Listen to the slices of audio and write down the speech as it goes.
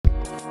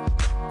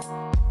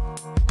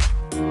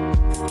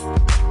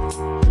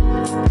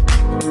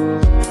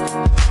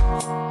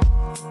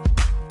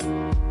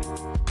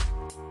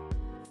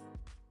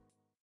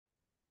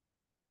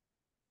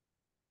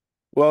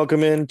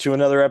Welcome in to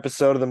another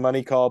episode of the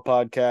Money Call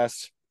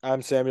podcast.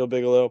 I'm Samuel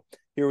Bigelow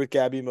here with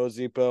Gabby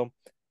Mozipo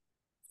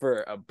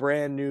for a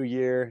brand new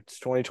year. It's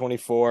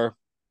 2024,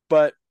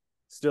 but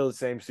still the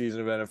same season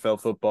of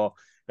NFL football,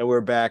 and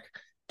we're back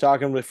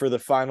talking for the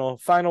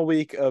final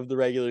week of the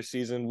regular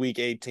season, week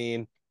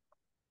 18.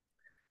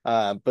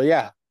 But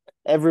yeah,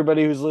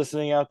 everybody who's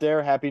listening out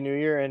there, happy New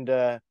Year,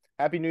 and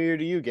happy New Year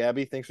to you,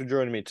 Gabby. Thanks for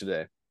joining me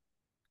today.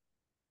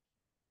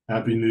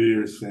 Happy New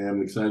Year,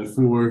 Sam. Excited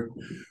for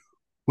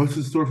what's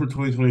in store for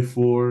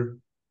 2024,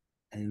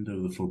 end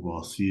of the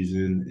football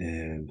season,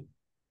 and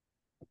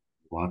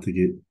a lot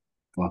to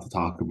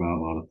talk about,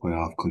 a lot of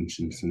playoff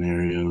clinching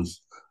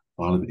scenarios,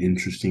 a lot of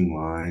interesting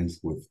lines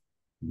with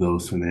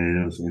those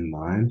scenarios in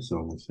mind. So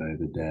I'm excited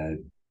to dive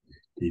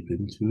deep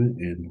into it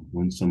and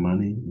win some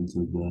money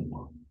into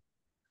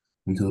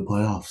the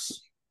playoffs.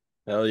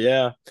 Hell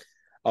yeah.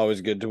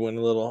 Always good to win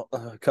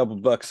a couple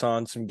bucks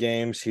on some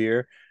games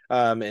here.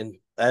 And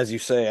as you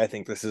say, I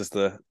think this is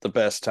the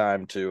best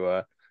time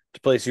to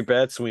place your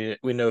bets. We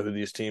know who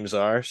these teams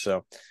are,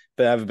 so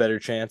they have a better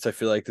chance, I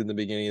feel like, than the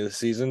beginning of the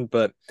season.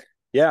 But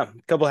yeah, a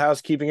couple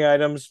housekeeping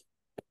items.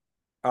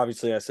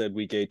 Obviously, I said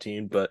week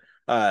 18, but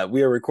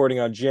we are recording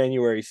on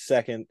January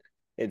 2nd.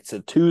 It's a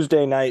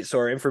Tuesday night, so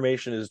our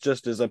information is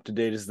just as up to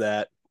date as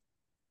that.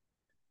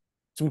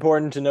 It's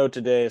important to note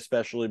today,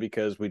 especially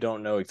because we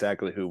don't know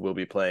exactly who will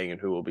be playing and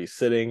who will be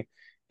sitting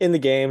in the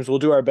games. We'll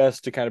do our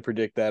best to kind of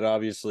predict that,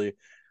 obviously,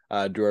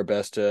 do our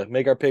best to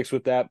make our picks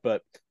with that.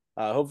 But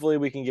hopefully,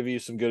 we can give you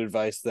some good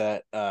advice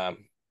that will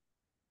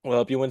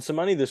help you win some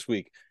money this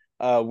week.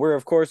 We're,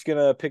 of course, going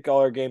to pick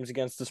all our games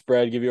against the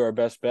spread, give you our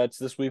best bets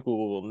this week. We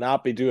will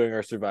not be doing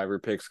our survivor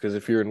picks because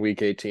if you're in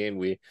week 18,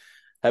 we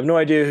have no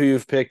idea who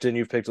you've picked, and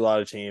you've picked a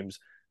lot of teams,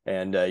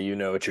 and you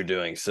know what you're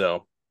doing.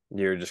 So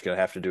you're just going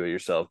to have to do it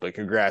yourself. But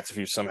congrats if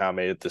you somehow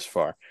made it this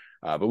far.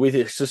 But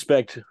we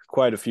suspect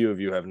quite a few of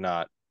you have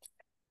not,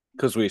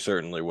 because we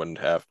certainly wouldn't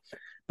have.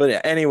 But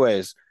yeah,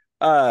 anyways,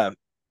 we're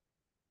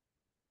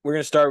going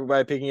to start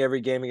by picking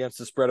every game against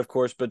the spread, of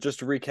course. But just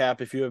to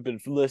recap, if you have been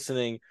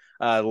listening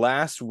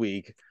last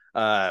week,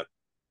 I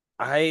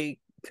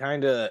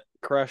kind of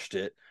crushed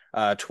it.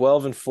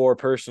 12-4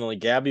 personally.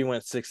 Gabby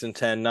went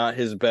 6-10, not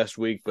his best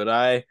week, but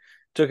I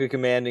took a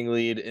commanding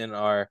lead in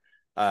our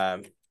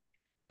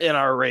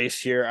race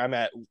here. I'm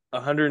at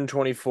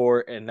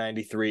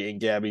 124-93, and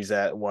Gabby's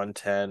at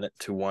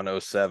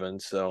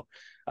 110-107. So,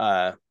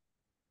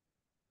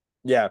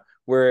 yeah,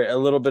 we're a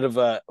little bit of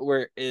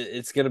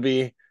it's going to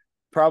be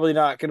probably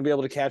not going to be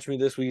able to catch me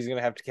this week. He's going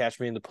to have to catch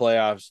me in the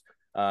playoffs.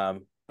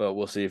 But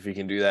we'll see if he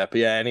can do that.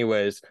 But yeah,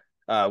 anyways,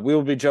 we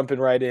will be jumping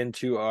right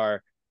into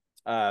our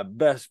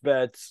best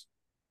bets,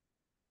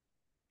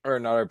 or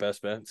not our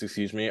best bets,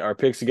 excuse me, our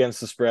picks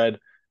against the spread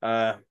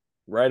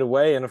right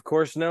away. And of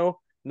course, no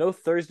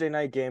Thursday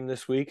night game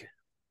this week.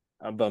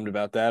 I'm bummed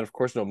about that. Of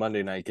course, no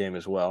Monday night game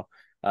as well.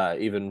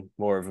 Even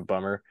more of a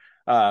bummer.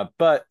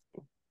 But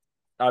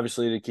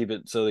obviously, to keep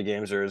it so the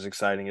games are as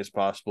exciting as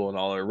possible and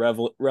all are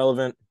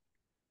relevant.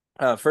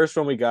 First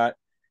one we got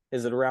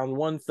is at around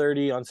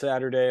 1:30 on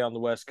Saturday on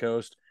the West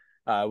Coast.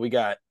 We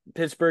got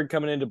Pittsburgh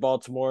coming into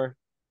Baltimore.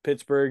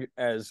 Pittsburgh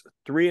as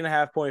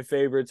 3.5-point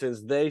favorites,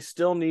 as they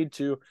still need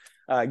to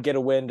get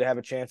a win to have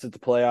a chance at the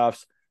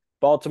playoffs.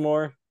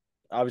 Baltimore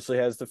obviously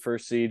has the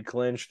first seed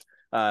clinched,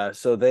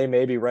 so they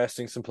may be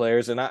resting some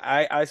players, and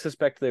I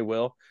suspect they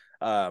will.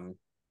 But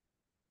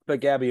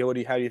Gabby,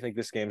 how do you think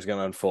this game's going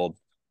to unfold?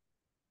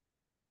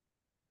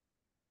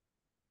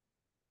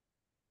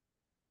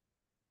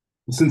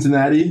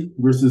 Cincinnati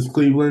versus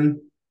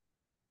Cleveland.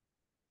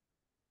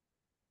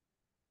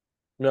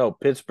 No,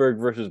 Pittsburgh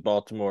versus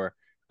Baltimore.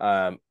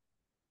 Um,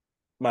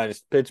 minus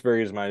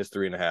Pittsburgh is minus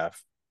 3.5.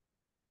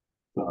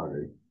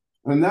 Sorry.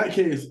 In that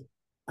case,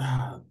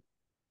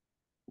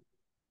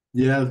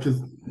 yeah,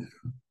 because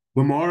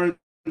Lamar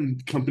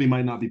and company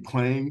might not be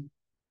playing,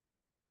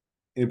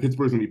 and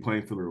Pittsburgh's gonna be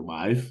playing for their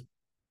life.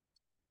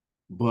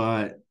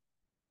 But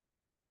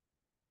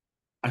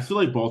I still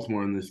like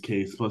Baltimore in this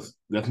case, plus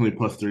definitely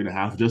plus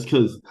 3.5, just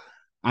because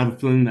I have a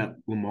feeling that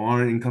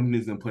Lamar and company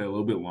is gonna play a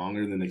little bit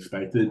longer than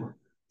expected.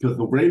 Because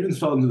the Ravens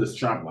fell into this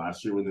trap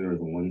last year when they were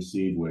the one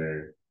seed,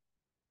 where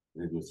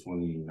it was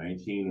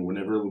 2019 or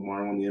whenever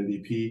Lamar won the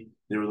MVP,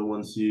 they were the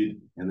one seed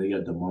and they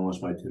got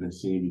demolished by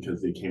Tennessee because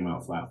they came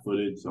out flat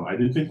footed. So I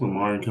do think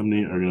Lamar and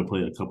company are going to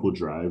play a couple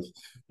drives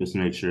just to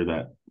make sure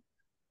that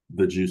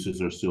the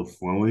juices are still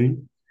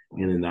flowing.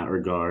 And in that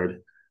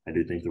regard, I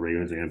do think the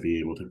Ravens are going to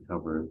be able to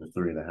cover the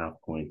 3.5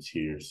 points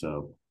here.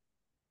 So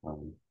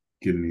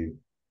give me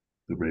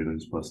the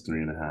Ravens plus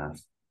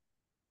 3.5.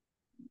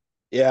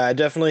 Yeah, I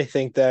definitely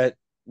think that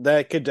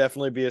could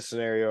definitely be a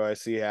scenario I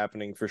see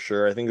happening for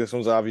sure. I think this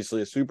one's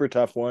obviously a super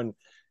tough one,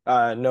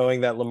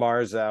 knowing that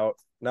Lamar's out.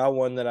 Not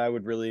one that I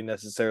would really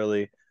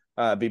necessarily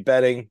be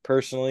betting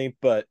personally,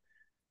 but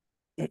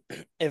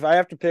if I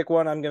have to pick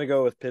one, I'm going to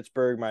go with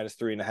Pittsburgh minus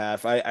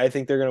 3.5. I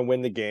think they're going to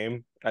win the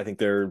game. I think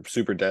they're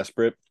super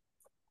desperate.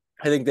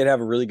 I think they'd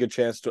have a really good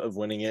chance of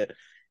winning it,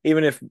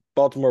 even if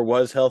Baltimore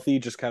was healthy.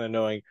 Just kind of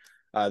knowing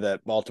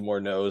that Baltimore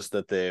knows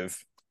that they've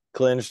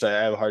clinched.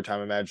 I have a hard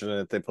time imagining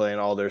that they playing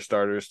all their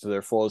starters to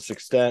their fullest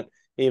extent,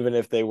 even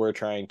if they were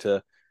trying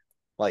to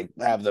like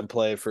have them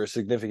play for a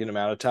significant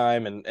amount of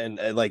time.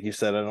 And like you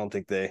said, I don't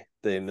think they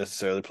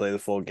necessarily play the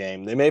full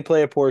game. They may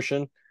play a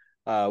portion,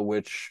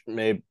 which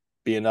may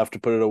be enough to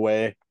put it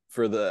away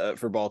for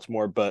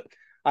Baltimore, but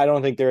I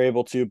don't think they're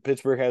able to.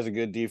 Pittsburgh has a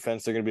good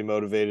defense. They're going to be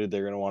motivated.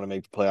 They're going to want to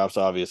make the playoffs,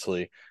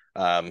 obviously.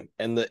 And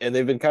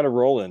they've been kind of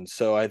rolling.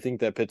 So I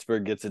think that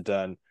Pittsburgh gets it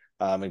done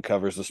and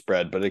covers the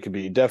spread. But it could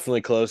be definitely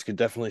close. Could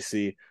definitely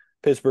see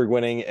Pittsburgh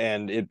winning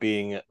and it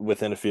being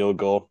within a field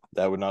goal.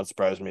 That would not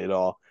surprise me at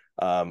all.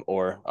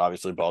 Or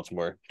obviously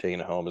Baltimore taking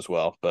it home as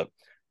well. But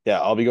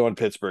yeah, I'll be going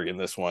Pittsburgh in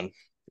this one.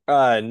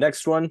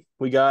 Next one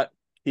we got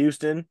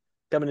Houston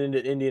coming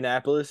into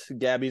Indianapolis.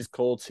 Gabby's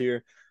Colts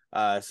here.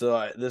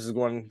 So this is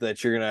one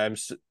that you're gonna, I'm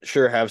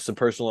sure, have some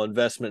personal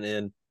investment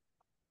in.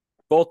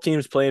 Both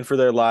teams playing for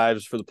their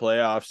lives for the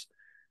playoffs.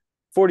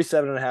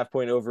 47.5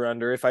 point over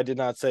under. If I did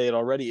not say it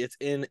already, it's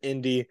in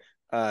Indy.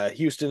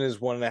 Houston is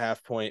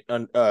 1.5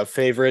 point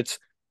favorites.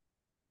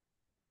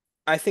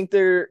 I think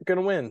they're going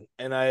to win.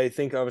 And I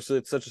think obviously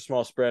it's such a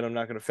small spread. I'm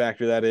not going to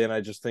factor that in.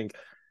 I just think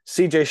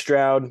CJ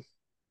Stroud,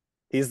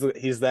 he's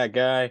that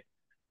guy.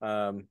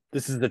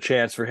 This is the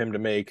chance for him to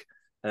make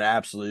an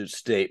absolute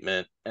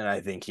statement. And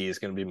I think he's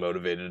going to be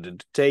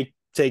motivated to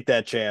take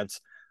that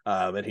chance.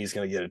 And he's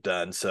going to get it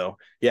done. So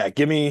yeah,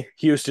 give me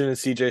Houston and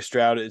CJ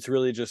Stroud. It's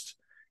really just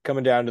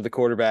coming down to the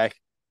quarterback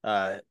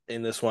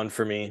in this one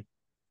for me.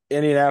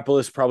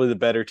 Indianapolis, probably the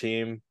better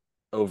team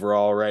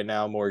overall right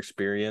now, more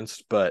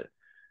experienced, but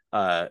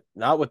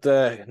not with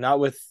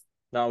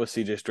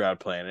CJ Stroud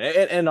playing.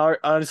 And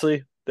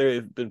honestly,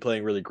 they've been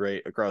playing really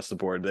great across the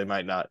board. They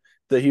might not.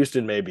 The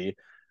Houston may be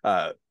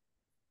uh,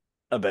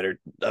 a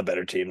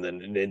better team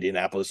than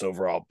Indianapolis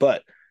overall,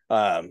 but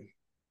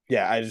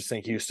yeah, I just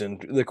think Houston,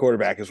 the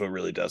quarterback is what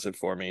really does it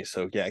for me.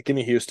 So yeah, give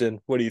me Houston.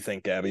 What do you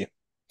think, Gabby?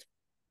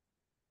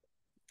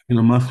 In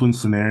a must-win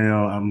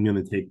scenario, I'm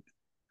going to take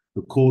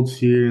the Colts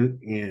here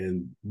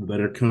and the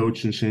better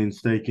coach and Shane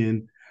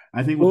Steichen.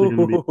 I think what they're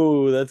going to be,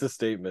 Oh, that's a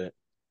statement.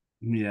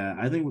 yeah,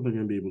 I think what they're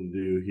going to be able to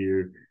do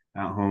here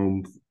at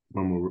home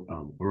from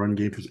a run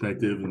game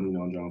perspective, and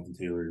Jonathan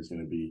Taylor is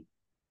going to be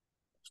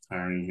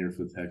tiring here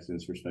for the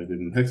Texans perspective.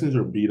 And the Texans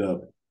are beat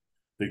up.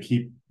 They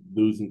keep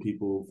losing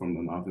people from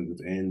an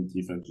offensive and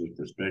defensive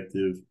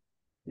perspective,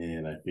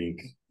 and I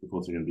think the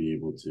Colts are going to be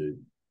able to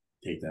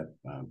take that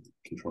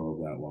control of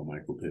that while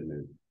Michael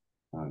Pittman,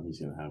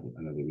 he's going to have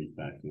another week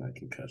back from that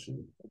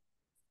concussion.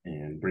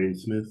 And Braden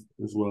Smith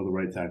as well, the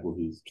right tackle,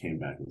 he's came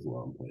back as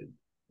well and played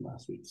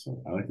last week.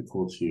 So I like the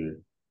Colts here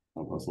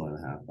on plus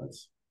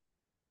 1.5.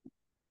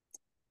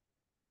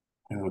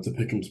 I know it's a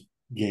pick'em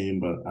game,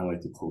 but I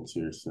like the Colts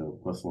here. So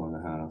plus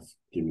 1.5.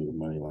 Give me the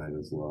money line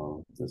as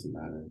well. It doesn't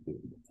matter.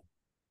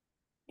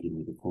 Give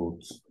me the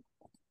Colts.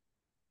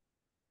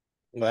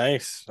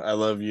 Nice. I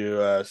love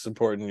you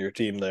supporting your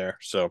team there.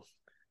 So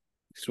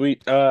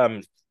sweet. Now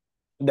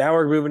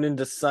we're moving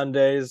into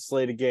Sunday's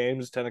slate of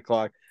games, 10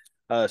 o'clock.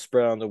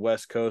 Spread on the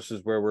West Coast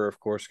is where we're of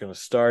course going to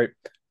start.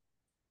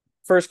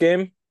 First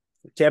game,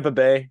 Tampa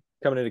Bay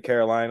coming into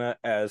Carolina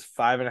as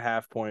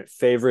 5.5 point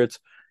favorites.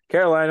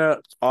 Carolina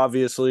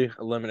obviously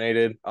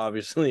eliminated.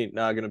 Obviously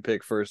not going to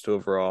pick first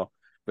overall.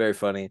 Very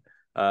funny.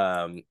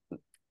 Um,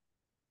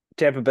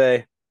 Tampa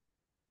Bay,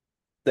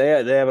 they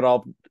have it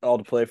all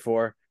to play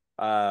for.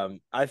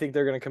 I think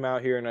they're going to come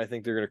out here and I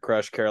think they're going to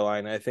crush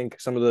Carolina. I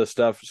think some of the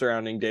stuff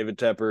surrounding David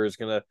Tepper is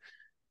going to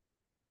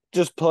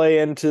just play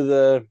into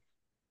the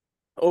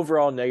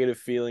overall negative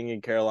feeling in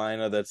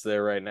Carolina that's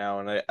there right now.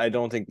 And I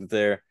don't think that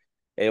they're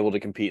able to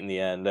compete in the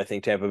end. I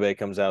think Tampa Bay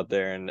comes out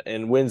there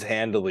and wins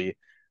handily.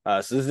 So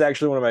this is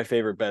actually one of my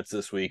favorite bets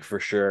this week for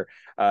sure.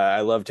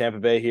 I love Tampa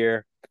Bay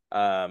here.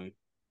 So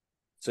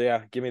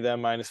yeah, give me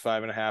them minus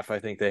 5.5. I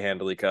think they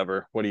handily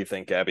cover. What do you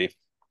think, Gabby?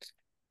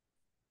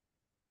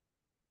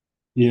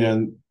 Yeah,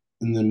 and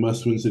the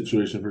must-win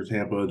situation for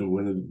Tampa to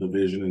win the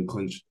division and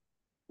clinch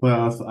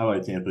playoffs. I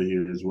like Tampa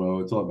here as well.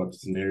 It's all about the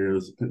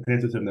scenarios.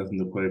 Panthers have nothing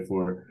to play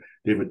for.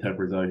 David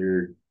Tepper's out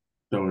here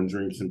throwing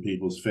drinks in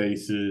people's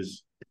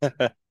faces.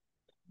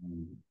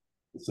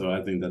 So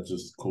I think that's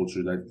just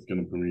culture that's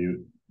going to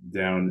permeate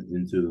down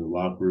into the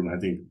locker room. I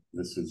think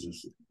this is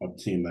just a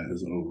team that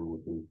is over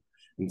with the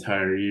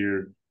entire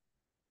year.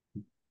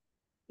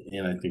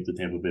 And I think the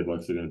Tampa Bay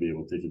Bucks are going to be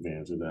able to take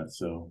advantage of that.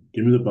 So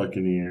give me the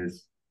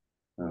Buccaneers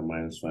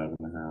minus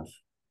 5.5.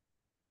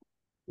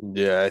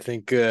 Yeah, I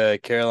think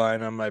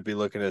Carolina might be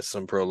looking at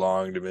some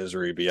prolonged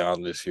misery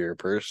beyond this year.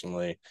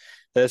 Personally,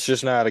 that's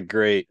just not a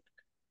great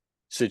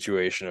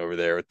situation over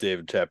there with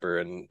David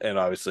Tepper and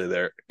obviously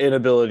their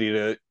inability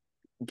to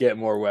get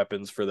more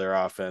weapons for their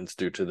offense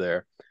due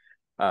to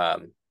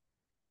um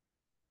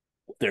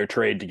their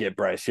trade to get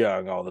Bryce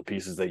Young, all the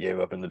pieces they gave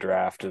up in the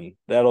draft, and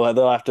they'll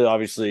have to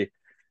obviously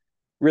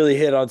really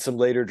hit on some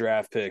later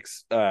draft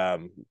picks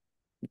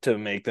to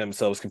make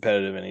themselves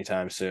competitive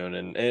anytime soon.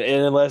 And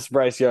unless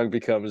Bryce Young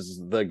becomes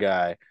the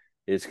guy,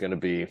 it's gonna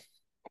be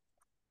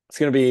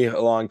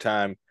a long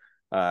time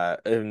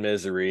in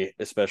misery,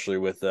 especially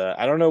with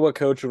I don't know what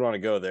coach would want to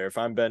go there. If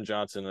I'm Ben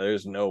Johnson,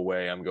 there's no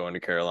way I'm going to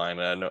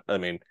Carolina. No, I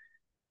mean,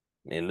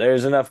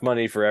 there's enough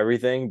money for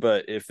everything,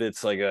 but if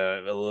it's like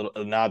a little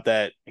not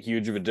that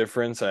huge of a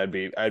difference, I'd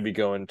be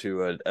going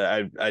to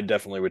I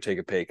definitely would take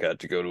a pay cut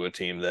to go to a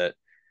team that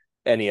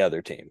any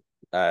other team.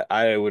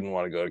 I wouldn't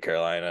want to go to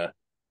Carolina.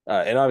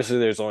 And obviously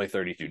there's only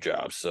 32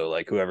 jobs, so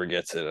like whoever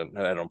gets it,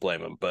 I don't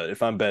blame him. But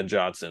if I'm Ben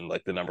Johnson,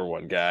 like the number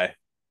one guy,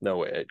 no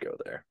way I'd go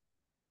there.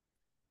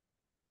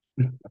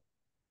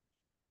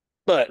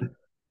 But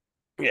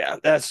yeah,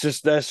 that's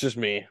just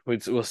me.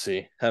 We'll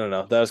see. I don't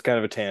know. That was kind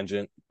of a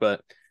tangent,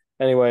 but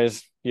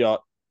anyways,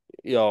 y'all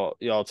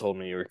told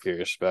me you were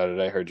curious about it.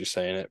 I heard you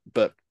saying it,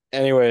 but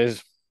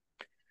anyways,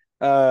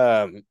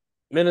 um,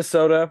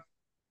 Minnesota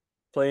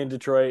playing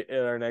Detroit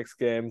in our next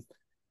game.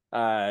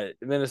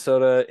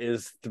 Minnesota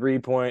is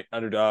 3-point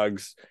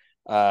underdogs.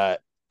 Uh,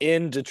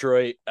 in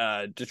Detroit.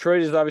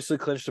 Detroit has obviously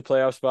clinched a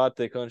playoff spot.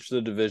 They clinched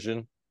the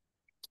division.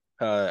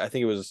 I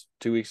think it was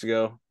 2 weeks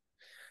ago.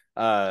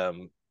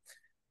 Um,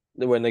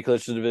 when they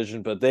clinched the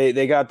division, but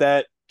they got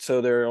that, so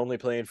they're only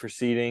playing for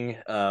seeding.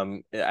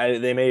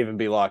 They may even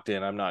be locked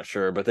in. I'm not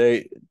sure, but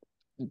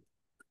I'm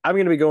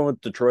going to be going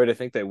with Detroit. I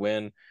think they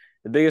win.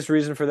 The biggest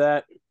reason for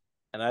that,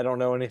 and I don't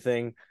know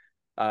anything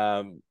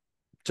um,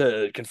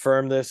 to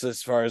confirm this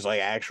as far as like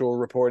actual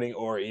reporting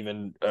or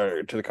even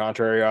to the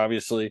contrary,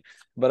 obviously.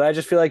 But I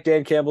just feel like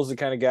Dan Campbell's the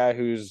kind of guy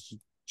who's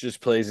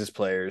just plays his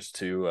players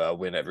to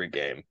win every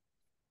game.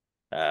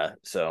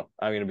 So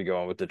I'm going to be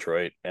going with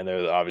Detroit, and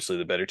they're obviously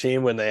the better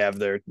team when they have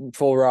their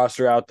full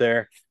roster out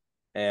there.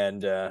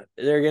 And they're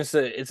against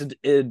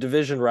a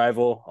division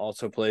rival.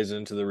 Also plays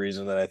into the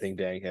reason that I think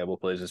Dan Campbell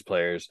plays his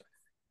players.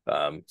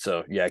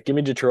 So yeah, give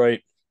me Detroit.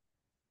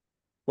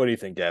 What do you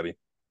think, Gabby?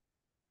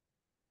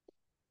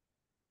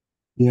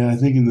 Yeah, I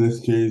think in this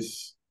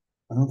case,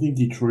 I don't think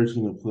Detroit's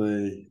going to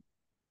play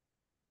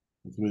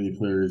as many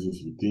players as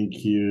you think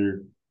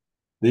here.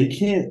 They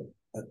can't.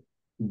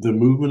 The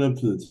movement up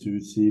to the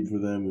two seed for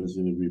them is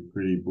going to be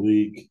pretty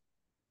bleak,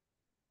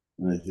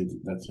 and I think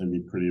that's going to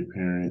be pretty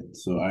apparent.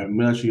 So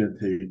I'm actually going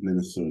to take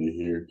Minnesota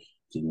here. I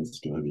think it's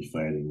going to be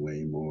fighting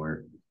way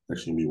more.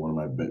 That's going to be one of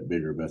my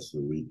bigger bets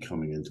of the week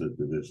coming into a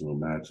divisional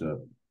matchup.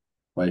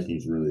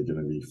 Vikings really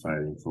going to be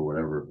fighting for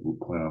whatever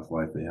playoff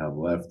life they have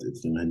left.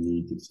 It's going to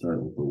need to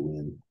start with a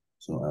win.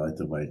 So I like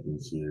the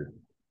Vikings here.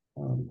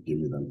 Give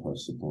me them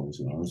plus the points.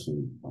 And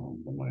honestly,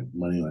 my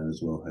money line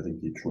as well. I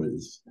think Detroit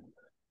is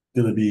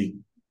going to be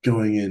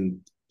going in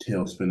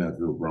tailspin at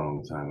the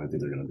wrong time. I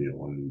think they're going to be a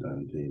one and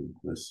done team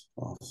this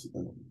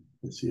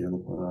year in the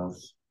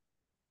playoffs.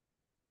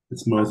 It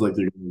smells like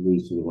they're going to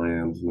lose to the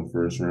Rams in the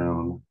first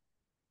round.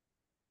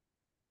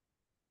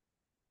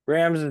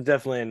 Rams is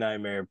definitely a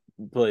nightmare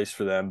place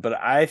for them, but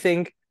I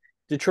think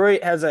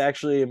Detroit has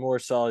actually a more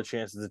solid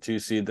chance as a two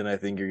seed than I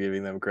think you're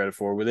giving them credit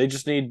for. Where they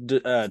just need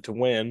to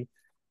win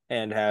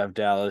and have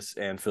Dallas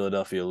and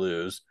Philadelphia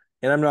lose.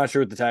 And I'm not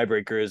sure what the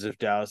tiebreaker is if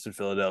Dallas and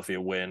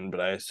Philadelphia win, but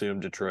I assume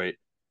Detroit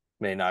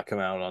may not come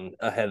out on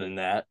ahead in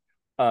that.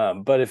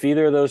 But if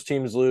either of those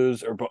teams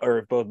lose, or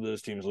if both of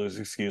those teams lose,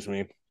 excuse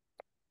me,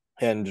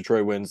 and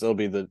Detroit wins,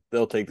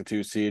 they'll take the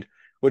two seed,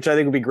 which I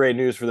think would be great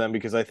news for them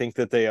because I think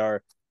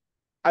that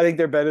I think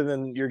they're better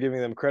than you're giving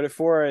them credit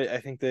for.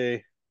 I think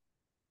they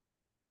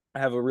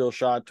have a real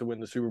shot to win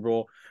the Super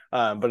Bowl,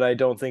 but I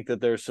don't think that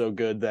they're so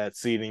good that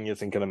seeding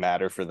isn't going to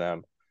matter for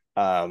them.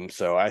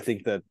 So I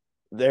think that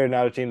they're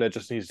not a team that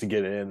just needs to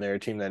get in. They're a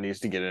team that needs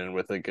to get in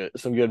with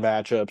some good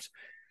matchups.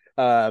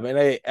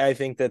 And I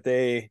think that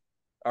they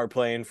are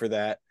playing for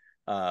that.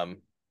 Um,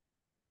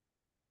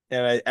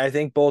 and I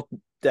think both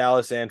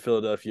Dallas and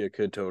Philadelphia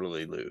could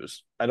totally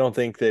lose. I don't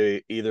think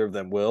either of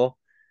them will,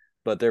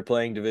 but they're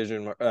playing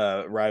division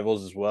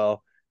rivals as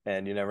well,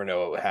 and you never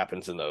know what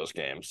happens in those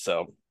games.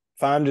 So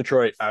if I'm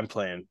Detroit, I'm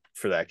playing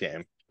for that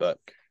game. But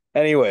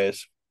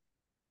anyways,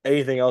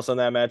 anything else on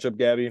that matchup,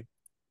 Gabby?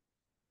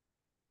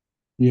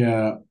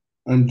 Yeah,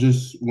 I'm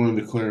just wanting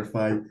to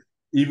clarify.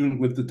 Even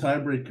with the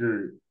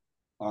tiebreaker,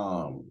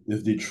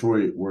 if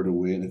Detroit were to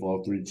win, if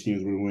all three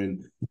teams were to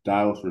win,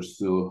 Dallas would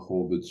still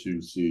hold the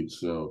two seed.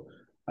 So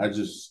I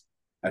just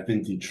I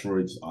think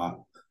Detroit's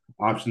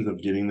options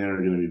of getting there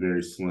are going to be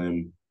very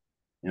slim.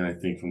 And I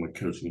think from a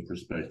coaching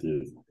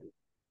perspective,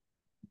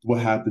 what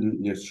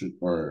happened yesterday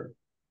or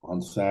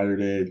on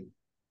Saturday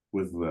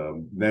with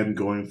them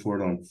going for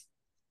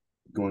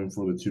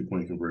the 2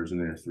 point conversion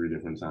there 3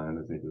 different times,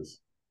 I think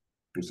is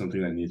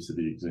something that needs to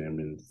be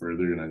examined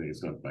further, and I think it's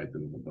going to bite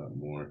them in the butt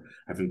more.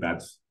 I think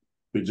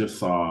we just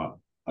saw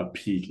a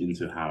peek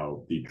into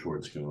how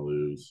Detroit's going to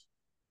lose.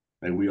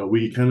 Like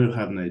we kind of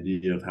have an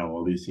idea of how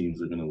all these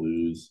teams are going to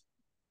lose.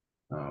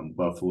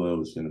 Buffalo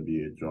is going to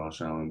be a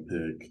Josh Allen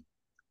pick.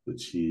 The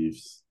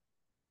Chiefs,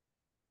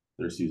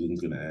 their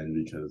season's going to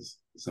end because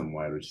some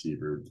wide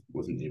receiver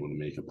wasn't able to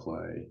make a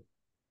play.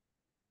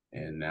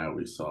 And now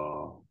we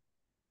saw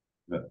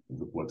that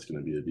what's going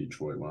to be the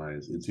Detroit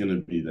Lions. It's going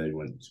to be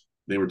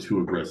they were too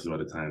aggressive at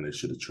the time. They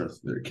should have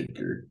trusted their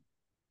kicker.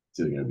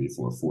 It's either going to be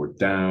for a fourth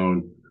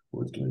down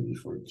or it's going to be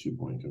for a 2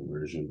 point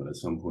conversion. But at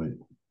some point,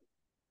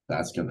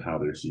 that's gonna how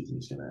their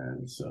season's going to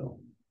end. So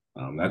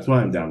that's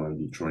why I'm down on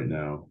Detroit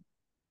now.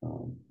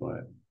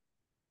 But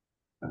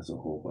as a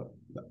whole,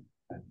 but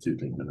I do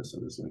think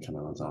Minnesota's going to come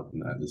out on top,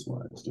 and that is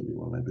why it's going to be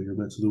one of my bigger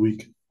bets of the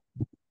week.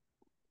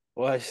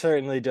 Well, I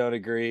certainly don't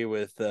agree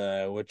with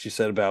what you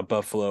said about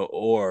Buffalo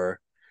or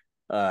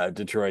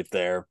Detroit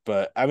there,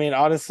 but I mean,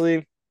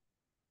 honestly,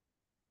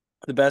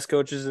 the best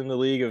coaches in the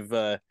league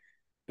have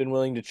been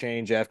willing to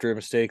change after a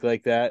mistake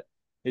like that.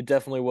 It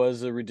definitely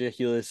was a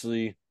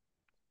ridiculously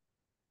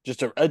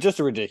just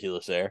a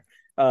ridiculous error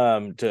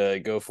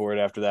to go for it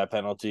after that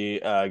penalty,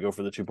 go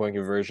for the 2 point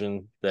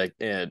conversion that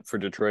for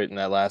Detroit in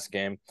that last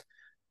game.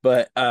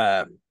 But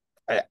I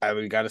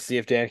got to see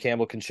if Dan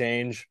Campbell can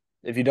change.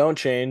 If you don't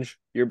change,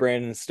 you're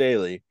Brandon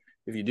Staley.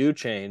 If you do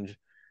change,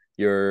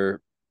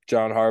 you're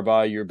John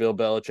Harbaugh. You're Bill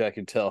Belichick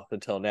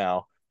until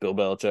now. Bill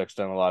Belichick's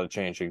done a lot of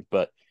changing,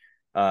 but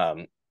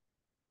um,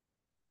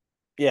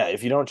 yeah,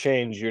 if you don't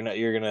change, you're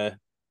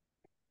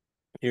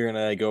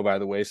gonna go by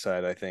the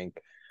wayside, I think.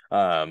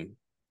 Um,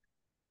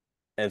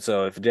 and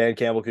so if Dan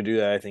Campbell could do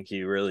that, I think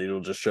he really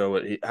will just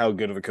show how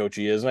good of a coach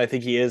he is, and I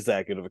think he is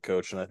that good of a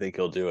coach, and I think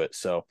he'll do it.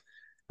 So,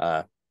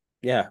 uh,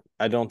 yeah,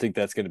 I don't think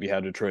that's going to be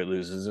how Detroit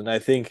loses, and I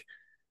think,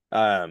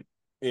 um,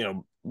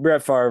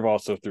 Brett Favre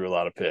also threw a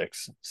lot of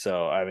picks.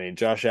 So I mean,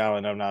 Josh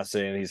Allen, I'm not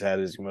saying he's had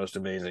his most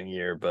amazing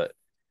year, but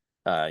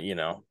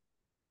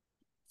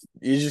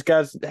he just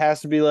got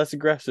has to be less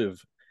aggressive,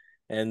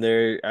 and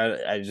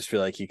I just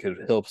feel like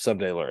he'll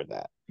someday learn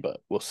that,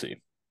 but we'll see.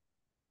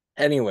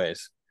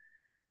 Anyways,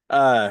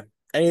 uh,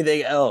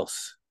 anything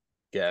else,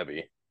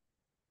 Gabby?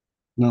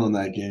 Not in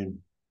that game.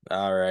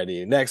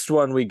 Alrighty. Next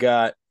one we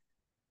got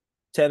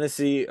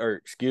Tennessee, or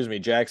excuse me,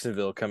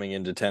 Jacksonville coming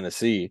into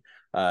Tennessee.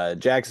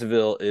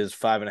 Jacksonville is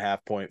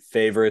 5.5 point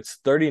favorites,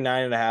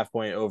 39.5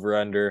 point over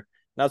under.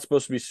 Not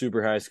supposed to be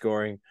super high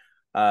scoring.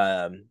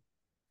 Um,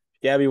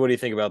 Gabby, what do you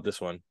think about this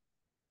one?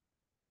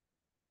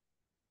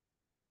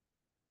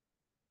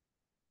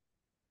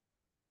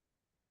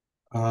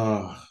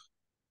 Uh,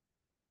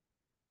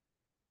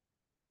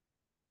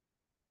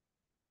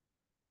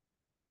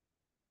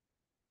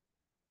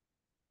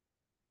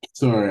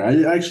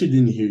 Sorry, I actually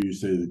didn't hear you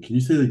say that. Can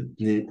you say the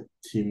name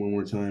team one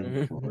more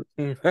time?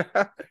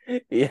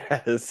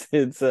 Yes,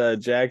 it's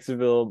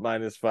Jacksonville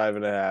minus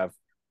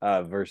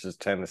 5.5 versus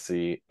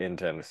Tennessee in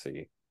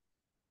Tennessee.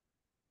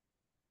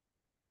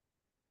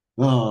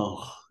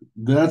 Oh,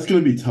 that's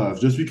gonna be tough.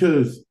 Just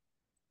because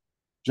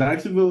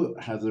Jacksonville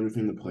has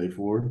everything to play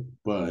for,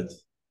 but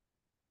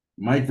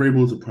Mike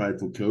Vrabel is a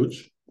prideful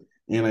coach,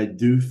 and I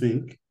do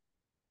think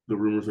the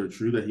rumors are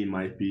true that he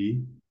might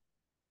be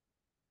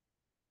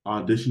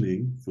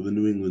auditioning for the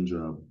New England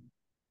job.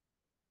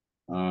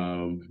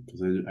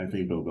 Because I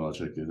think Bill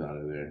Belichick is out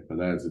of there, but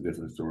that is a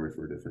different story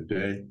for a different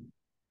day.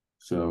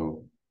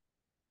 So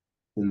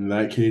in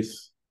that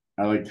case,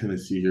 I like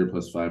Tennessee here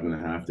plus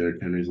 5.5.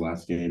 Derrick Henry's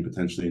last game,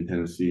 potentially in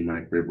Tennessee.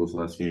 Mike Vrabel's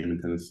last game in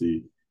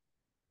Tennessee.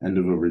 End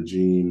of a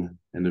regime,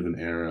 end of an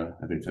era.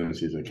 I think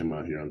Tennessee's gonna come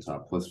out here on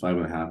top. Plus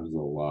 5.5 is a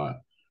lot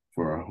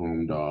for a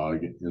home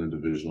dog in a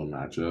divisional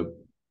matchup.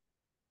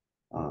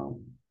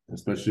 Um,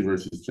 Especially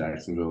versus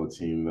Jacksonville, a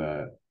team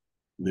that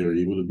they were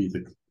able to beat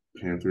the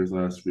Panthers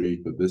last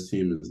week, but this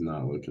team is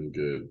not looking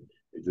good.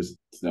 It just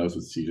that was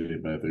with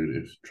CJ Beathard.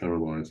 If Trevor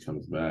Lawrence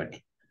comes back,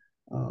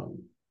 um,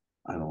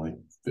 I don't like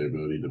their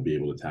ability to be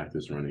able to attack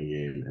this running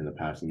game, and the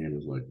passing game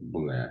is like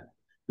blah.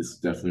 It's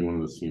definitely one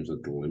of those teams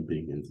that's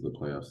limping into the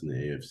playoffs in the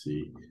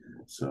AFC.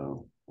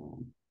 So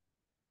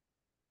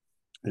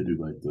I do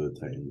like the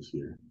Titans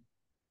here.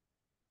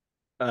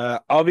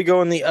 I'll be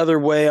going the other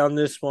way on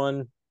this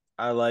one.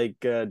 I like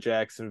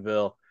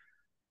Jacksonville.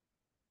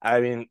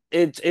 I mean,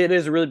 it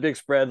is a really big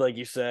spread, like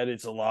you said.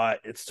 It's a lot.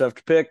 It's tough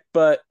to pick,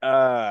 but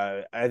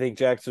I think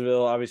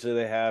Jacksonville obviously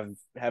they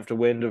have to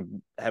win to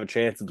have a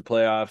chance at the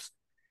playoffs.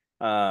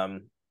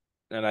 Um,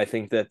 and I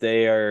think that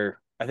they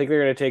are. I think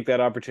they're going to take that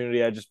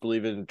opportunity. I just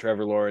believe in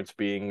Trevor Lawrence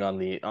being on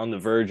the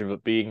verge of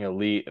it being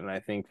elite, and I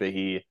think that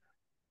he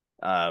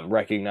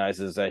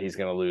recognizes that he's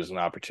going to lose an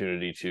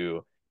opportunity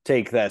to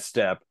take that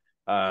step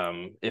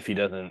if he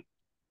doesn't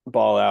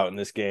ball out in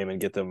this game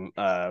and get them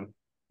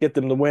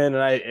the win.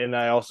 And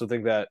I also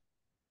think that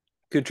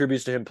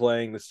contributes to him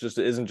playing. This just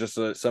isn't just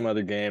some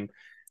other game.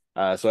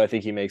 So I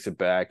think he makes it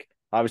back.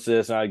 Obviously,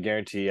 that's not a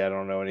guarantee. I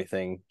don't know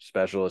anything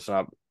special. It's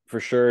not for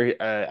sure.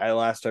 I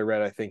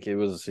read, I think he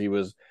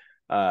was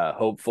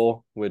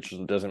hopeful, which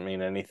doesn't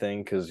mean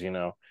anything because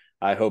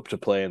I hope to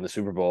play in the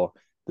Super Bowl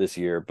this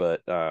year,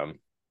 but I'm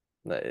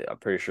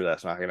pretty sure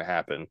that's not going to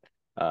happen.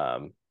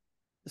 Um,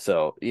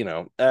 so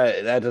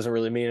that doesn't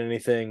really mean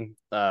anything.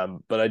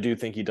 But I do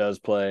think he does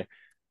play,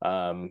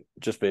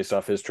 just based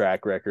off his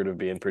track record of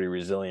being pretty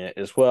resilient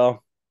as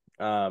well.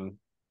 And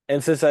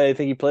since I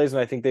think he plays,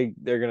 and I think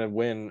they're gonna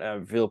win,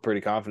 I feel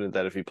pretty confident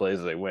that if he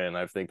plays, they win.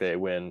 I think they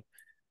win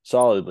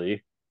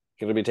solidly.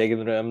 Going to be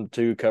taking them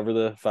to cover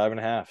the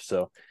 5.5.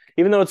 So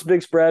even though it's a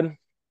big spread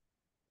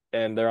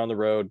and they're on the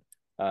road,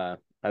 I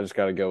just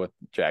got to go with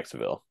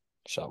Jacksonville.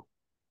 So.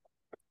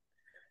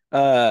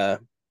 Uh,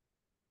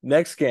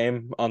 Next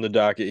game on the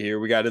docket here,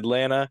 we got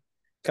Atlanta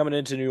coming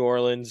into New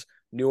Orleans.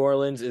 New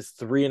Orleans is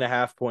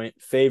 3.5 point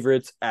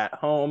favorites at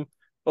home,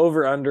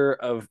 over under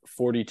of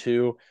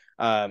 42.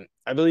 I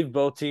believe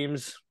both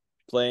teams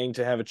playing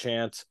to have a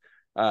chance.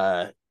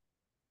 Uh,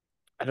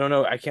 I don't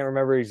know. I can't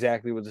remember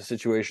exactly what the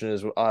situation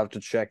is. I'll have to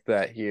check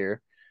that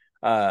here.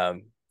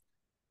 Um,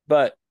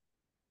 but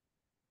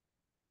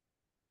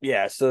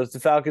yeah, so if the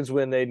Falcons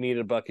win, they'd need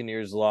a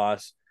Buccaneers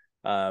loss.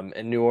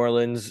 And New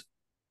Orleans,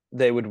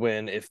 they would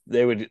win if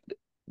they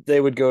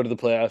would go to the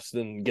playoffs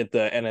and get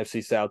the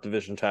NFC South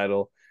division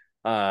title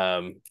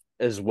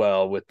as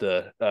well with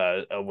the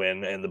a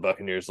win and the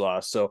Buccaneers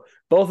loss. So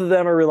both of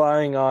them are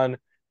relying on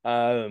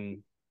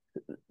um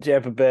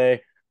Tampa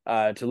Bay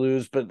to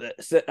lose, but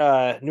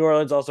New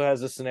Orleans also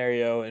has a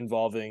scenario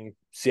involving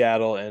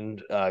Seattle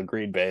and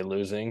Green Bay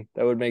losing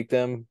that would make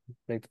them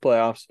make the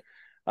playoffs,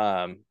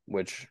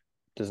 which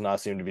does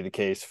not seem to be the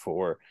case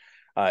for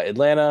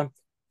Atlanta.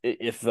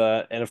 If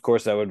and of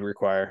course that would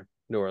require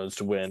New Orleans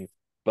to win.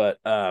 But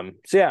so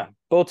yeah,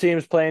 both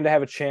teams playing to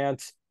have a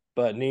chance,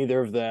 but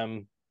neither of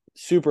them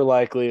super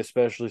likely,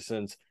 especially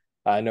since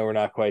I know we're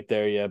not quite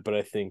there yet. But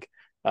I think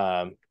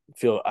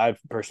I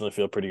personally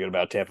feel pretty good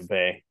about Tampa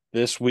Bay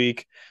this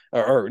week.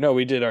 Or no,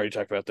 we did already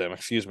talk about them.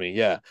 Excuse me.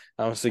 Yeah,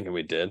 I was thinking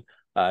we did.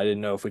 I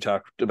didn't know if we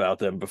talked about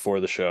them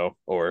before the show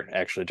or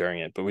actually during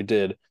it, but we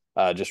did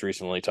just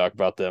recently talk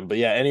about them. But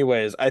yeah,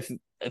 anyways, I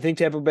think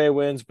Tampa Bay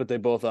wins, but they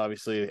both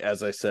obviously,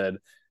 as I said,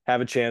 have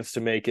a chance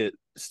to make it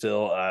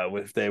still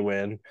if they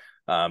win.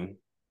 Um,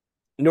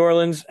 New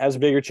Orleans has a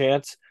bigger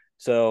chance.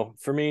 So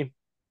for me,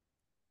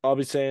 I'll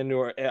be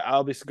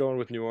going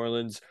with New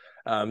Orleans.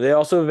 They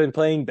also have been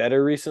playing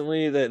better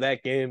recently.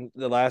 That game,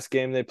 the last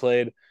game they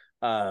played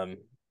um,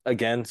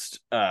 against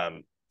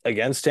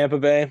against Tampa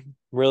Bay,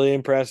 really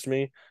impressed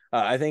me.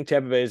 I think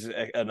Tampa Bay is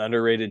an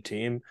underrated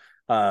team,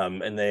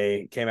 and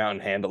they came out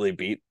and handily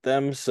beat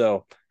them.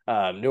 So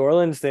New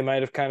Orleans, they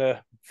might have kind of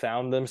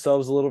found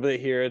themselves a little bit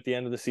here at the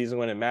end of the season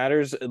when it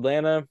matters.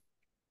 Atlanta,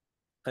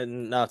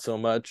 and not so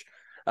much.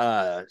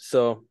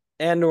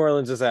 And New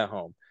Orleans is at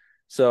home.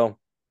 So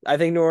I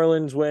think New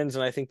Orleans wins,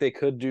 and I think they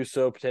could do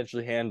so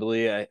potentially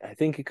handily. I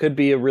think it could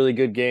be a really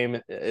good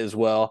game as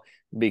well,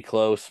 be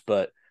close,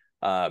 but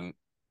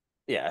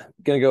yeah,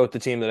 gonna go with the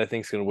team that I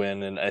think is gonna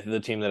win, and the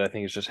team that I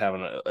think is just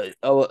having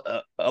a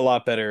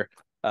lot better.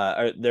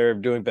 They're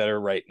doing better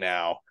right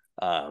now.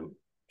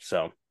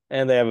 So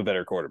and they have a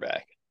better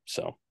quarterback.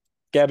 So,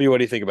 Gabby, what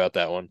do you think about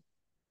that one?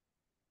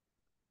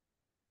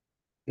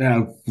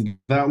 Yeah,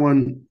 that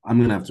one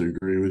I'm gonna have to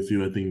agree with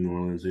you. I think New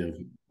Orleans they have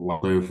a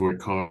lot better for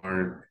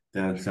Carr,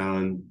 Dan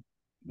Allen.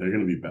 They're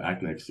gonna be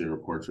back next year.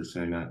 Reports are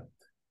saying that,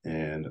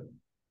 and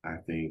I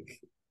think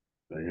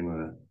they're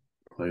gonna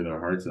play their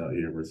hearts out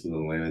here versus the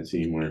Atlanta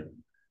team where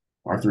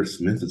Arthur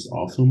Smith is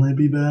also might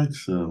be back.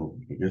 So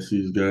I guess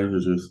these guys are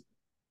just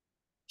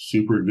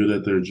super good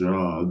at their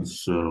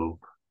jobs. So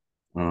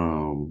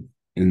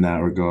in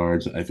that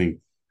regards, I think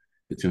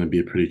it's going to be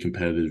a pretty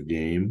competitive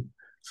game.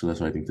 So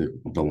that's why I think that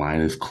the line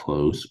is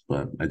close,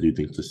 but I do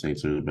think the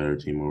Saints are the better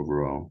team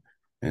overall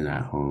and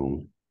at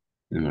home,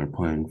 and they're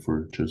playing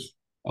for just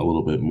a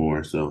little bit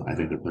more. So I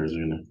think the players are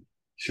going to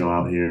show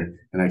out here,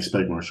 and I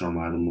expect Marshawn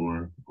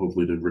Lattimore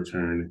hopefully to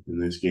return in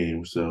this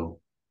game. So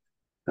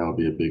that'll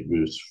be a big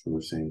boost for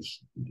the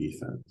Saints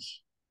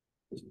defense.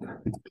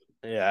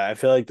 Yeah, I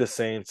feel like the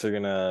Saints are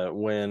gonna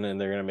win and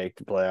they're gonna make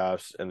the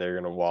playoffs and they're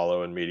gonna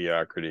wallow in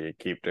mediocrity,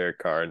 keep Derek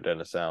Carr and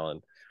Dennis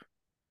Allen.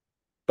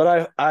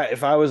 But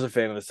if I was a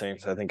fan of the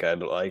Saints, I think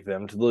I'd like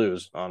them to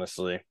lose,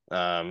 honestly.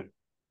 And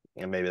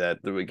maybe that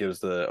gives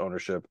the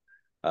ownership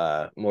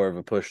more of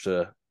a push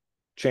to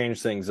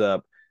change things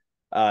up.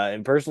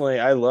 And personally,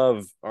 I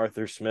love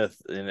Arthur Smith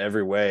in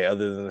every way,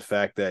 other than the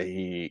fact that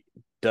he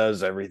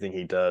does everything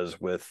he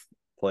does with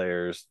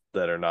players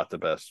that are not the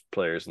best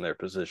players in their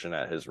position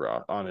at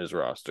on his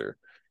roster.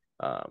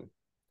 Um,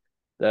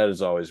 that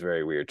is always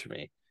very weird to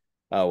me.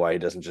 Why he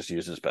doesn't just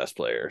use his best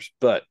players,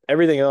 but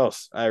everything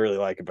else I really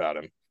like about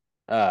him.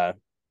 Uh,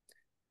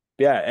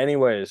 yeah.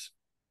 Anyways,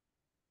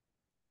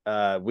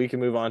 we can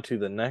move on to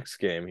the next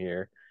game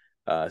here,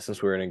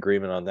 since we're in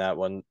agreement on that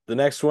one. The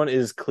next one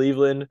is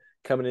Cleveland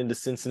coming into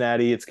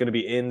Cincinnati. It's going to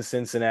be in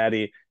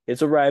Cincinnati.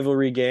 It's a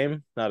rivalry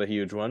game, not a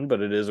huge one,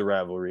 but it is a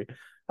rivalry,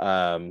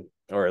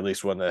 or at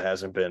least one that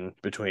hasn't been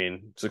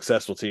between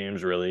successful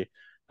teams really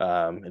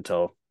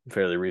until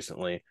fairly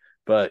recently.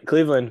 But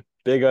Cleveland,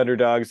 big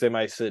underdogs. They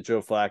might sit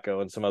Joe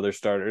Flacco and some other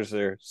starters.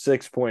 They're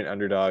 6 point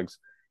underdogs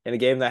in a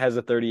game that has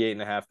a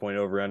 38.5 point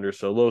over under.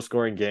 So low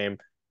scoring game,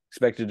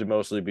 expected to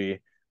mostly be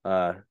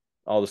uh,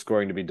 all the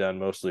scoring to be done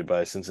mostly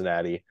by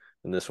Cincinnati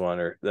in this one,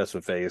 or that's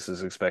what Vegas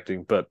is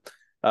expecting. But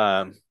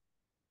um,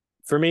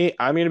 for me,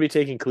 I'm going to be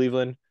taking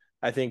Cleveland.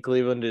 I think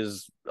Cleveland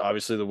is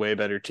obviously the way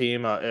better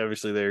team.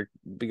 Obviously, they're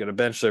going to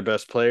bench their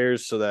best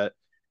players, so that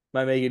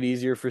might make it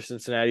easier for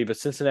Cincinnati. But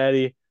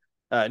Cincinnati,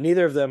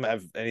 neither of them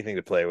have anything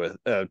to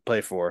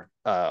play for.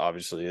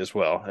 Obviously, as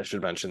well. I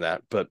should mention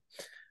that. But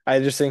I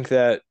just think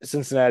that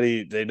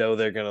Cincinnati, they know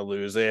they're going to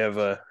lose. They have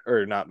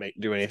or not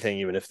do anything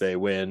even if they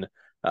win.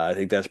 I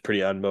think that's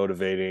pretty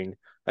unmotivating.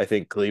 I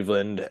think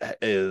Cleveland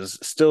is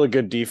still a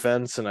good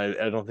defense, and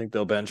I don't think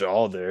they'll bench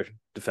all their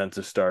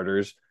defensive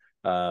starters.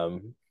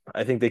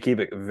 I think they keep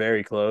it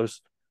very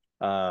close.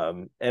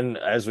 And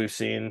as we've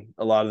seen,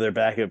 a lot of their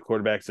backup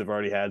quarterbacks have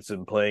already had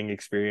some playing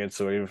experience.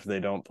 So even if they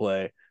don't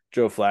play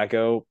Joe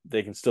Flacco,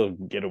 they can still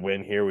get a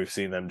win here. We've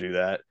seen them do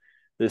that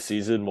this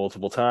season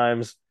multiple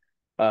times.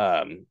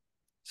 Um,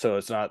 so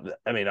it's not,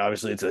 I mean,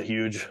 obviously it's a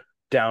huge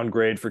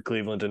downgrade for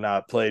Cleveland to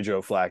not play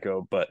Joe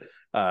Flacco, but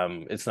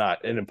it's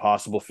not an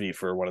impossible feat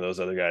for one of those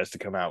other guys to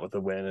come out with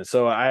a win. And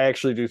so I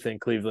actually do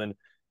think Cleveland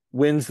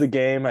wins the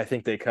game. I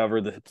think they cover.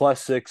 The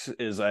 +6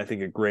 is, I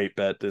think, a great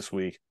bet this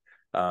week.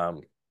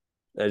 Um,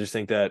 I just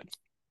think that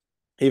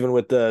even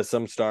with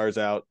some stars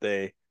out,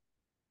 they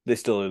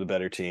still are the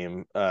better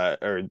team, or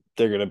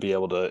they're going to be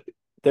able to.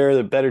 They're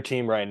the better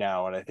team right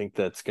now, and I think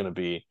that's going to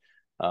be.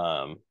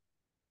 Um,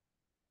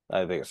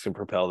 I think it's going to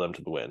propel them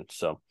to the win.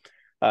 So,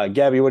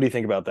 Gabby, what do you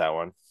think about that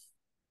one?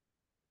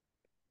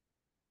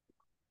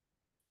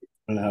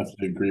 I'm gonna have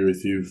to agree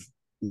with you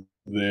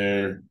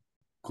there.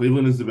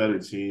 Cleveland is the better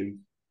team.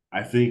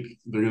 I think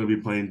they're gonna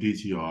be playing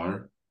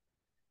DTR,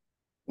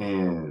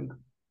 and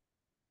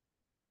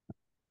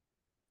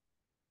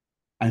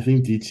I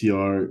think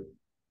DTR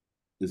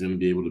is going to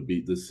be able to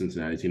beat this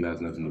Cincinnati team that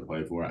has nothing to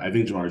play for. I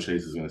think Jamar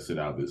Chase is going to sit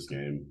out this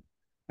game.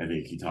 I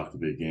think he talked a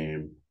big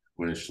game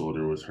when his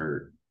shoulder was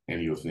hurt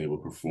and he wasn't able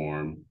to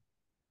perform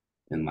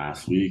in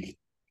last week.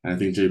 And I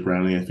think Jay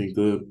Browning, I think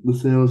the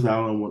sales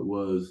out on what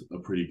was a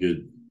pretty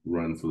good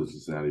run for the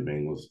Cincinnati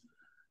Bengals.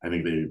 I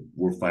think they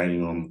were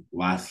fighting on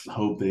last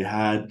hope they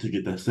had to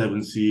get that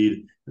 7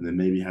 seed and then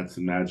maybe had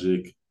some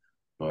magic,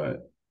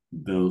 but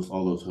those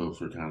all those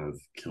hopes were kind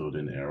of killed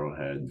in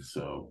Arrowhead.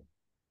 So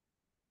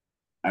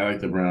I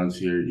like the Browns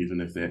here, even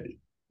if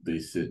they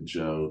sit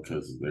Joe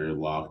because they're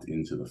locked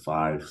into the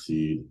 5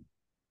 seed,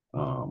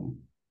 um,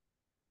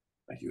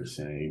 like you were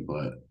saying.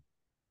 But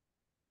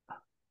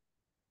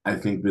I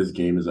think this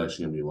game is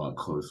actually going to be a lot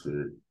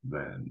closer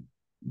than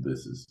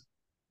this is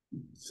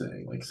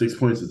saying. Like 6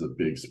 points is a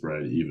big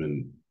spread,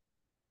 even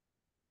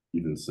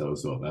so.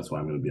 So that's why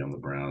I'm going to be on the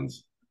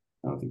Browns.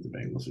 I don't think the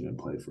Bengals are going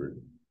to play for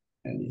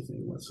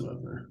anything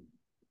whatsoever.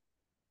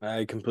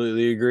 I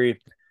completely agree.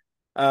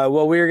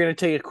 Well, we are going to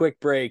take a quick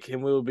break,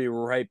 and we will be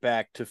right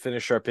back to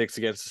finish our picks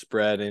against the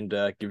spread and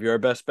give you our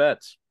best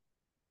bets.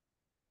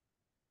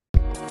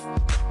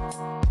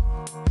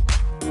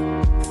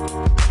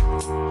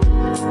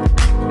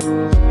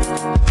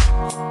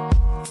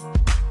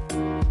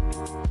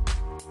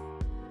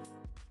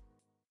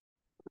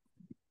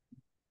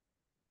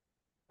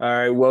 All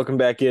right, welcome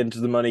back into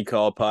the Money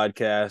Call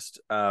podcast.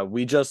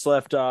 We just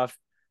left off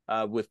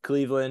with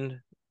Cleveland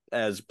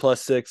as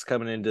 +6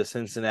 coming into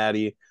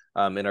Cincinnati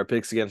in our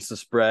picks against the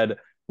spread.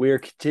 We are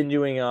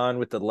continuing on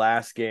with the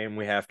last game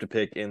we have to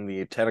pick in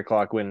the 10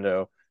 o'clock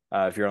window.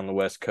 If you're on the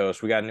West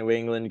Coast, we got New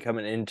England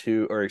coming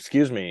into, or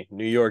excuse me,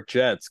 New York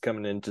Jets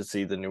coming in to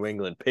see the New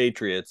England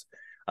Patriots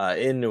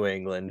in New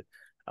England.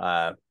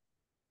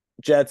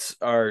 Jets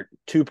are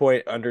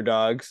 2-point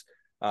underdogs,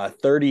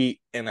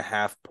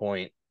 30.5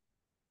 point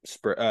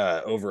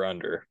over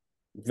under.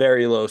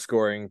 Very low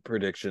scoring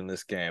prediction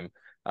this game.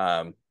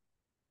 Um,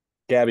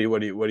 Gabby,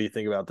 what do you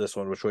think about this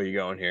one? Which way are you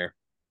going here?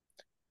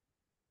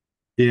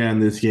 Yeah, in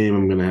this game,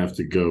 I'm going to have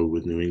to go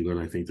with New England.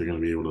 I think they're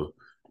going to be able to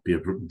be a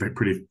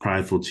pretty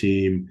prideful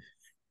team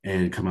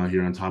and come out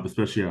here on top,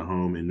 especially at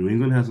home. And New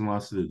England hasn't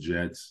lost to the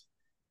Jets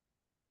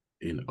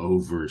in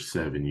over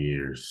 7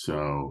 years.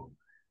 So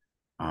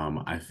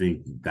I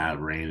think that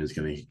reign is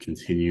going to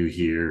continue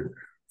here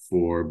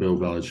for Bill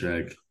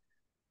Belichick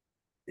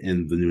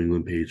and the New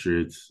England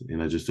Patriots.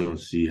 And I just don't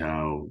see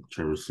how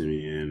Trevor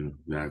Siemian,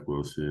 Zach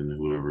Wilson,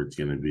 whoever it's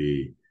going to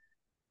be,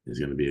 is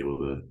going to be able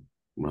to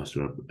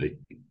muster up a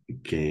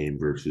game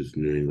versus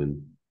New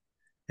England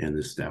and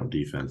the stout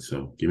defense.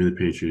 So give me the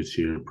Patriots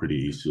here pretty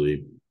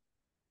easily.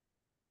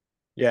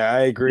 Yeah,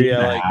 I 30 agree. I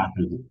and a like. half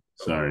is,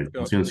 Oh, sorry, I go.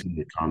 was going to say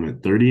a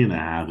comment. 30 and a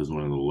half is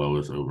one of the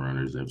lowest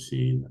over-unders I've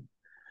seen.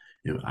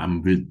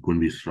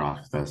 Wouldn't be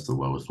shocked if that's the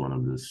lowest one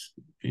of this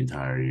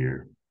entire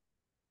year.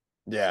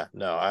 Yeah,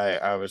 no,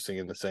 I was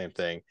thinking the same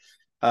thing.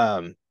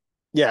 Um,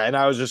 yeah, and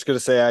I was just gonna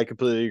say I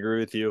completely agree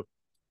with you.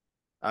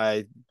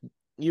 I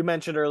You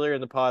mentioned earlier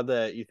in the pod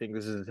that you think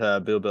this is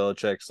Bill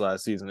Belichick's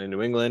last season in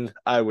New England.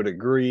 I would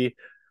agree,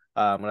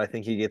 and I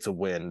think he gets a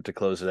win to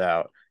close it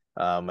out.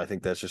 I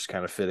think that's just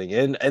kind of fitting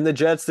in. And the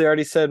Jets, they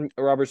already said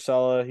Robert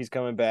Saleh, he's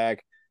coming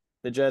back.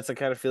 The Jets, I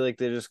kind of feel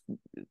like it's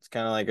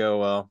kind of like,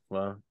 oh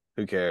well,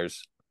 who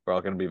cares? We're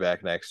all going to be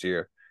back next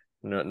year.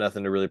 No,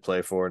 nothing to really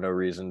play for. No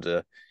reason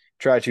to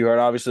try too hard.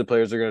 Obviously, the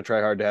players are going to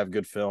try hard to have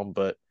good film,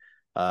 but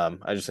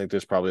I just think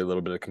there's probably a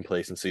little bit of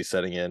complacency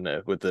setting in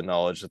with the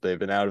knowledge that they've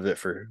been out of it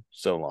for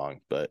so long.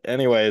 But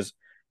anyways,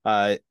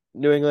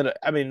 New England,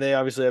 I mean, they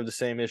obviously have the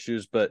same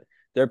issues, but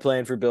they're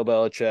playing for Bill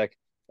Belichick.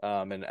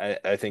 And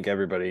I think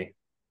everybody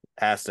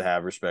has to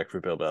have respect for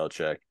Bill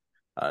Belichick,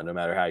 no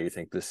matter how you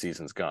think this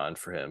season's gone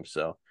for him.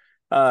 So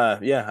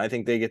Yeah, I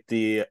think they get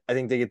the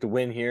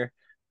win here.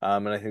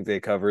 And I think they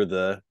cover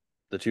the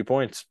 2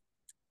 points.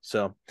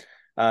 So,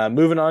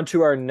 moving on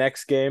to our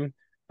next game,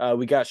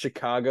 we got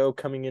Chicago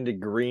coming into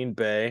Green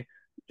Bay.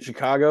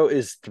 Chicago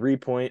is 3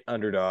 point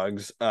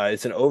underdogs.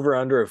 It's an over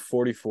under of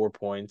 44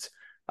 points.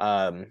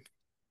 Um,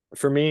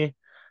 for me,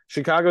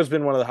 Chicago's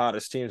been one of the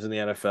hottest teams in the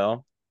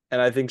NFL,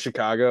 and I think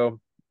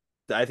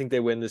they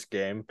win this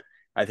game.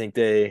 I think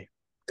they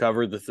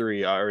cover the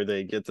three, or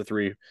they get the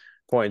 3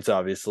 points.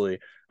 Obviously,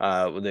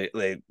 I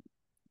think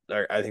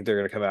they're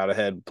going to come out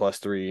ahead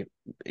 +3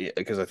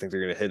 because I think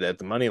they're going to hit at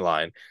the money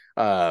line.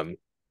 Um,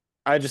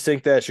 I just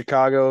think that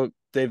Chicago,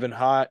 they've been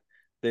hot.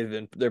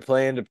 They're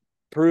playing to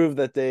prove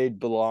that they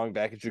belong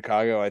back in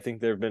Chicago. I think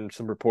there have been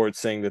some reports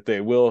saying that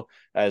they will,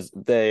 as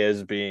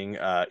being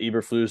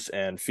Eberflus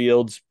and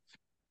Fields.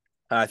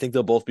 I think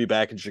they'll both be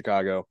back in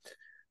Chicago.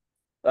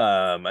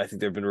 I think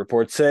there have been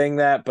reports saying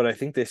that, but I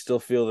think they still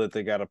feel that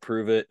they got to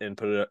prove it and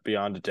put it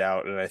beyond a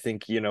doubt. And I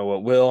think you know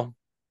what will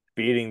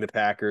beating the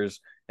Packers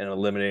and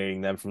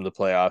eliminating them from the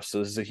playoffs. So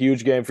this is a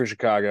huge game for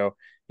Chicago,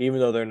 even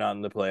though they're not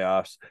in the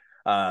playoffs.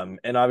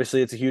 And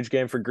obviously, it's a huge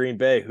game for Green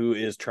Bay, who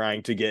is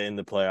trying to get in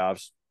the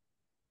playoffs.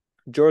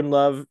 Jordan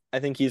Love, I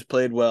think he's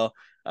played well.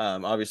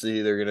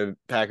 Obviously,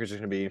 Packers are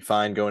gonna be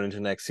fine going into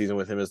next season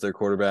with him as their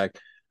quarterback.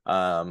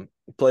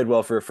 Played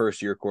well for a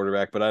first year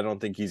quarterback, but I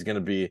don't think he's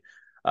gonna be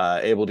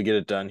able to get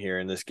it done here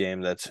in this game.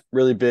 That's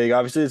really big.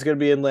 Obviously, it's gonna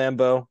be in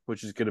Lambeau,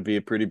 which is gonna be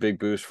a pretty big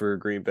boost for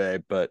Green Bay.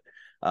 But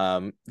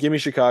give me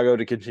Chicago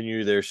to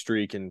continue their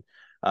streak and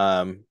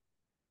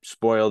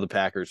spoil the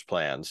Packers'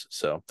 plans.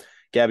 So,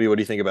 Gabby, what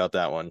do you think about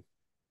that one?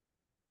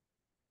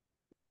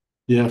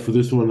 Yeah, for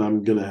this one,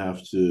 I'm gonna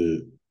have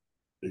to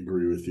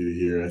agree with you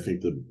here. I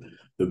think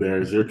the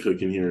Bears are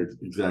cooking here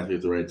exactly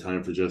at the right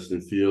time for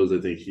Justin Fields. I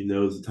think he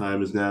knows the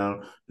time is now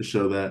to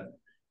show that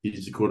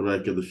he's the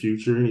quarterback of the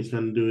future, and he's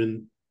kind of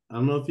doing. I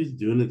don't know if he's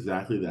doing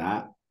exactly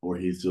that or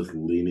he's just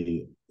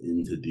leaning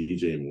into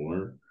DJ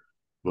Moore,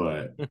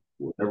 but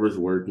whatever's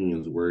working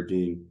is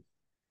working,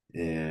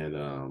 and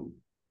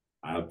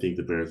I think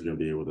the Bears are going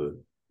to be able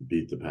to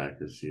beat the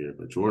Packers here.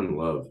 But Jordan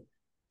Love,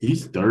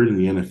 he's third in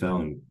the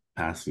NFL in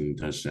passing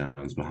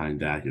touchdowns behind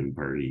Dak and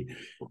Purdy.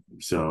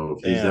 So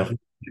he's Damn. definitely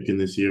picking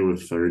this year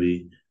with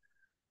 30.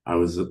 I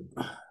was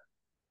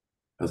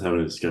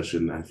having a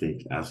discussion, I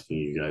think, asking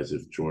you guys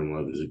if Jordan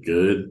Love is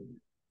good.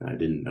 I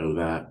didn't know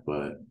that,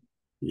 but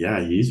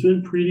yeah, he's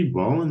been pretty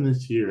balling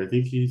this year. I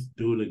think he's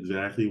doing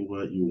exactly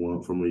what you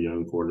want from a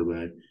young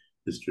quarterback,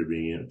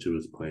 distributing it to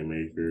his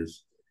playmakers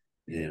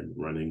and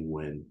running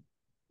when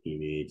he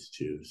needs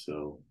to.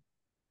 So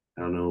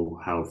I don't know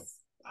how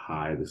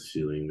high the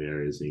ceiling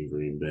there is in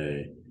Green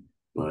Bay,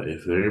 but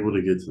if they're able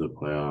to get to the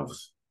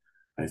playoffs,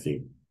 I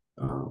think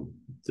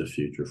the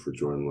future for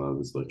Jordan Love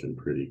is looking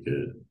pretty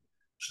good.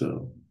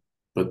 So,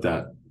 but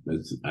I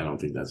don't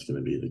think that's going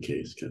to be the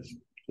case because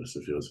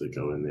Justin Fields could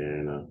go in there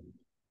and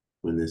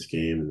win this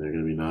game, and they're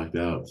going to be knocked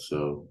out.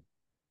 So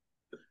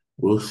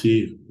we'll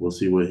see. We'll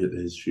see what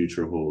his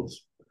future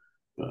holds.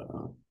 But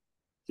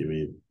give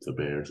me the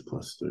Bears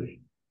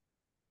 +3.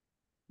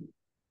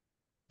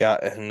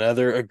 Got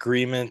another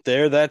agreement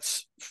there.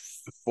 That's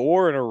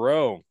four in a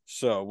row.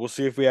 So we'll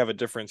see if we have a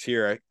difference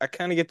here. I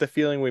kind of get the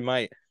feeling we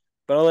might,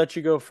 but I'll let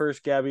you go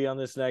first, Gabby, on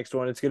this next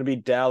one. It's going to be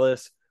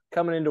Dallas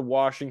coming into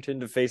Washington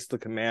to face the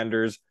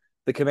Commanders.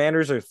 The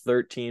Commanders are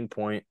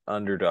 13-point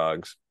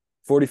underdogs,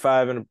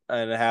 45 and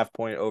a half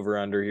point over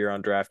under here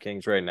on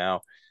DraftKings right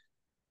now.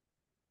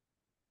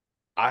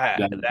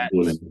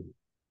 That's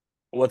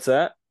what's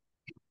that?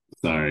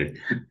 Sorry.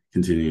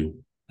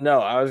 Continue. No,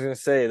 I was gonna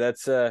say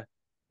that's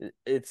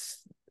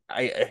it's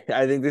I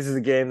think this is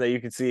a game that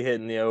you could see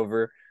hitting the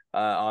over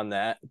on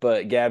that.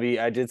 But Gabby,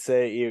 I did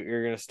say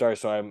you're gonna start,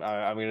 so I'm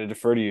gonna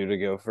defer to you to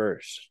go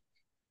first.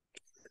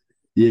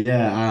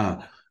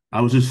 Yeah,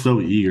 I was just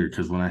so eager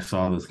because when I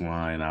saw this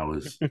line, I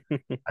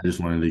just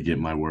wanted to get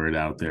my word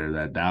out there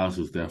that Dallas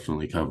was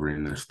definitely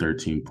covering this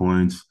 13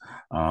 points.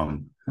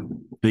 Um,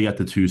 they got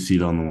the 2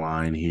 seed on the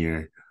line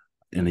here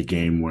in a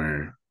game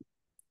where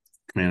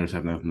Commanders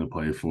have nothing to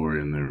play for,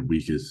 and their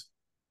weakest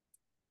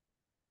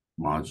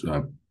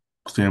uh,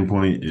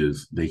 standpoint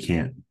is they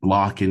can't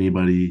block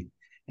anybody,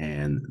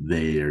 and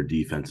their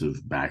defensive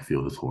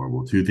backfield is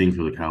horrible. Two things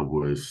for the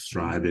Cowboys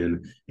strive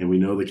in, and we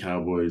know the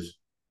Cowboys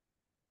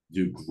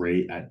do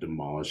great at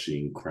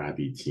demolishing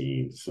crappy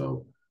teams.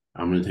 So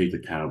I'm going to take the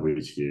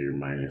Cowboys here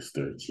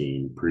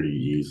 -13 pretty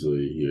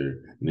easily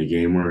here in a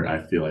game where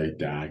I feel like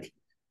Dak,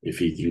 if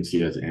he thinks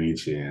he has any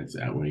chance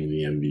at winning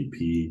the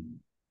MVP,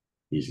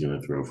 he's going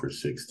to throw for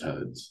 6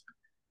 tuds.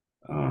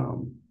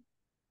 Um,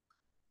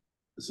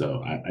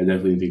 so I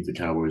definitely think the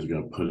Cowboys are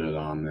going to put it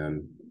on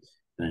them.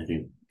 And I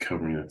think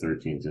covering the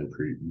 13 is going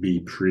to be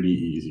pretty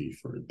easy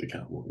for the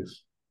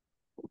Cowboys.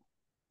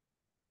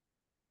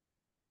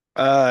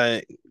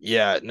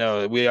 Yeah,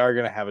 no, we are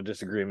gonna have a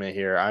disagreement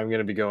here. I'm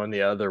gonna be going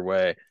the other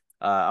way.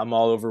 I'm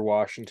all over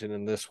Washington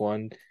in this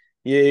one.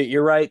 Yeah,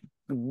 you're right.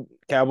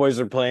 Cowboys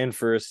are playing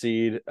for a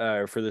seed,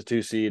 for the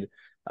 2 seed.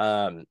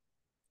 Um,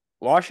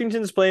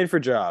 Washington's playing for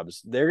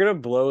jobs. They're gonna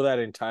blow that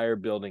entire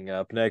building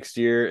up next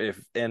year.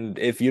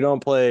 If you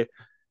don't play,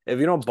 if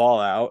you don't ball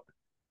out,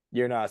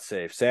 you're not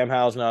safe. Sam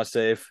Howell's not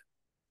safe,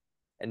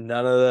 and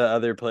none of the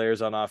other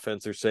players on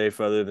offense are safe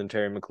other than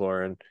Terry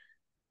McLaurin.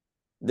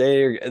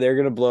 They're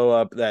gonna blow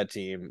up that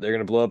team. They're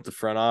gonna blow up the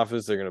front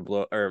office. They're gonna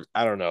blow, or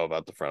I don't know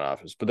about the front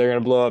office, but they're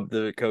gonna blow up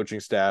the coaching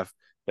staff.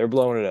 They're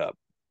blowing it up,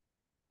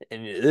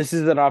 and this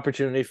is an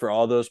opportunity for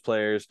all those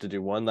players to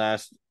do one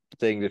last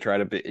thing to try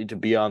to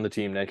be on the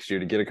team next year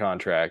to get a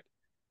contract.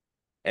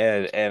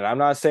 And I'm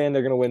not saying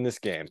they're gonna win this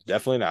game.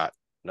 Definitely not.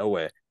 No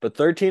way. But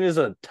 13 is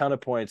a ton of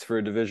points for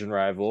a division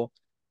rival.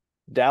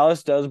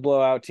 Dallas does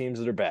blow out teams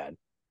that are bad.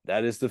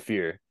 That is the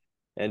fear.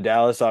 And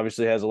Dallas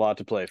obviously has a lot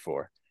to play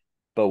for.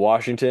 But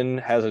Washington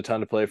has a ton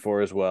to play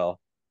for as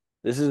well.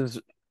 This is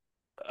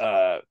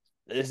uh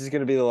this is going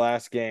to be the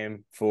last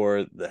game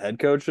for the head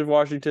coach of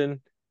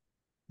Washington.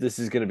 This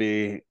is going to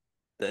be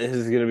this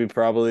is going to be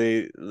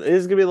probably this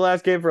is going to be the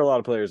last game for a lot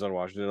of players on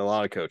Washington, a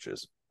lot of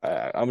coaches.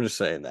 I'm just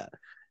saying that.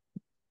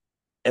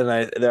 And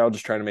they're all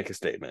just trying to make a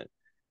statement.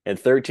 And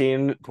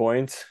 13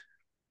 points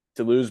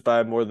to lose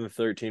by more than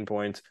 13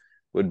 points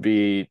would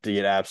be to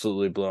get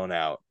absolutely blown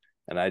out.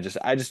 And I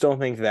just don't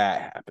think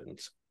that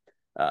happens.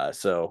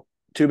 So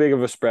too big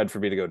of a spread for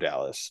me to go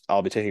Dallas.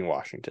 I'll be taking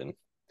Washington,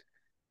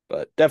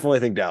 but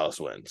definitely think Dallas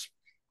wins.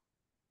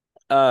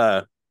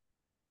 Uh,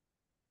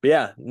 but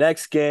yeah,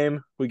 next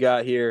game we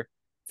got here,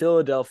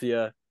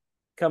 Philadelphia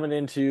coming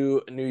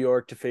into New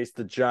York to face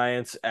the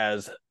Giants,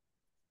 as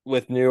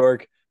with New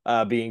York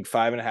being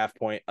 5.5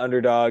 point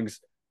underdogs.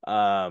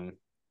 Um,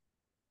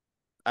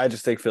 I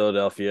just think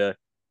Philadelphia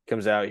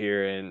comes out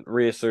here and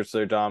reasserts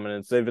their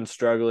dominance. They've been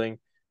struggling,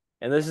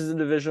 and this is a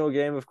divisional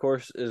game, of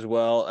course, as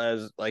well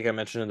as like I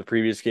mentioned in the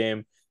previous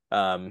game.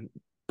 Um,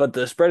 but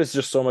the spread is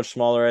just so much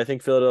smaller. I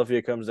think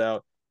Philadelphia comes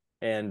out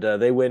and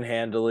they win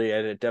handily.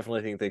 I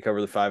definitely think they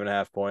cover the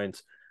 5.5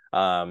 points.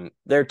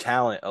 Their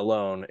talent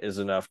alone is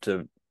enough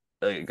to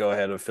go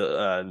ahead of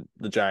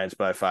the Giants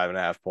by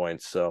 5.5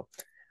 points. So,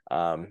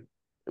 um,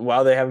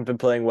 while they haven't been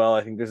playing well,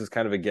 I think this is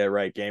kind of a get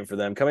right game for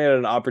them. Coming at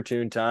an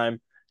opportune time,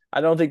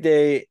 I don't think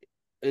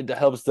it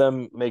helps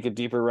them make a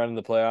deeper run in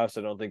the playoffs.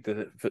 I don't think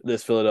that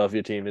this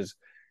Philadelphia team is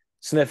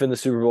sniffing the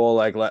Super Bowl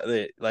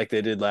like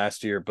they did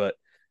last year, but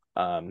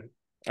um,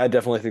 I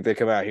definitely think they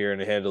come out here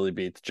and handily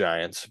beat the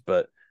Giants.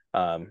 But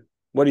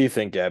what do you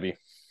think, Gabby?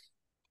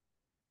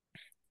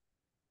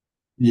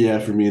 Yeah,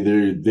 for me,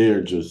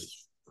 they're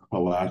just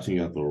collapsing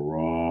at the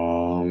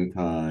wrong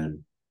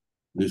time.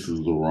 This is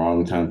the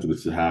wrong time for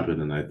this to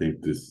happen, and I think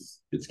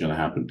it's going to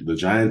happen. The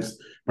Giants,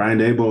 Brian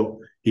Dable,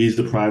 he's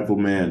the prideful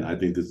man. I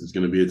think this is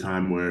going to be a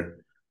time where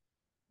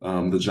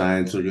the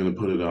Giants are going to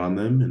put it on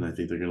them, and I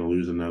think they're going to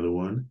lose another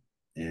one,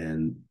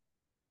 and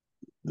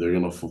they're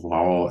going to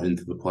fall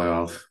into the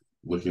playoffs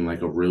looking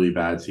like a really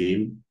bad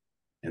team,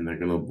 and they're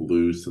going to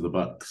lose to the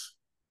Bucks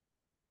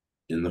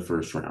in the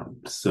first round.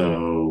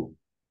 So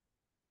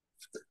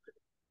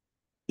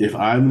if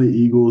I'm the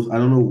Eagles, I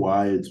don't know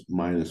why it's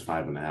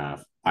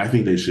 -5.5. I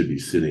think they should be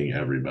sitting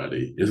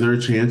everybody. Is there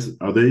a chance?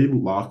 Are they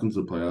locked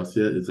into the playoffs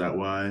yet? Is that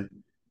why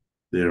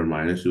they're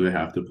minus? Do they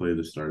have to play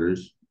the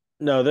starters?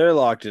 No, they're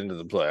locked into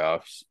the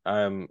playoffs.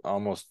 I'm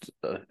almost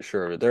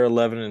sure of it. They're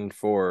 11-4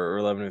 or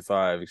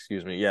 11-5,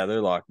 excuse me. Yeah,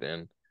 they're locked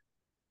in.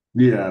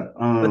 Yeah.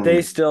 But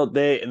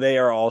they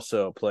are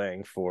also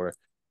playing for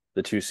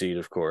the 2 seed,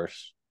 of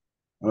course.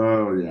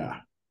 Oh yeah.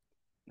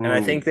 And Um.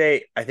 I think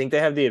they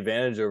have the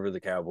advantage over the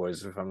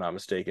Cowboys, if I'm not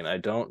mistaken. I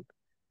don't.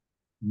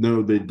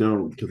 No, they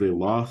don't because they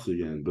lost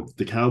again. But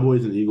the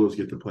Cowboys and Eagles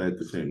get to play at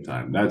the same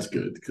time. That's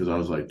good because I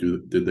was like,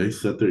 did they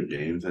set their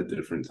games at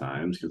different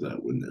times? Because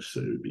that wouldn't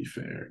necessarily be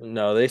fair.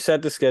 No, they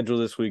set the schedule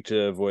this week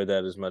to avoid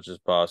that as much as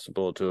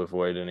possible, to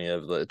avoid any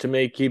of the to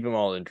make keep them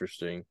all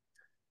interesting.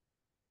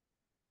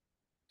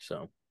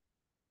 So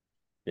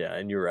yeah,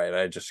 and you're right.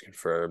 I just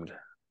confirmed.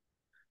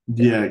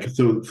 Yeah. Yeah,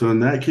 so in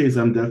that case,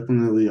 I'm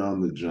definitely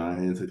on the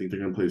Giants. I think they're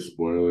gonna play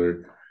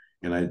spoiler,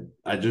 and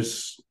I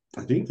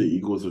think the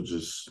Eagles are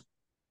just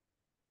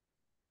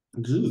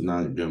this is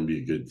not gonna be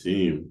a good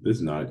team. This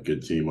is not a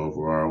good team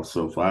overall.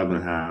 So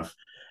 5.5,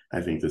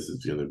 I think this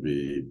is gonna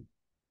be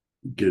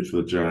good for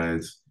the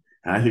Giants.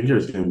 And I think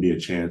there's gonna be a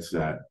chance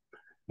that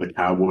the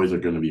Cowboys are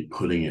gonna be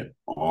putting it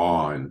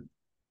on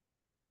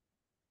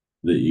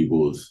the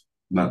Eagles,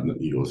 not the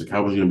Eagles. The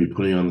Cowboys are going to be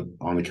putting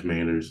on the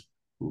Commanders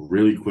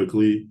really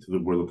quickly to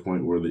the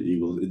point where the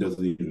Eagles. It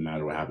doesn't even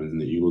matter what happens in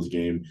the Eagles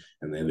game,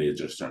 and then they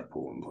just start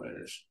pulling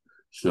players.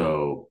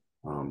 So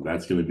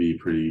that's going to be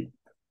pretty.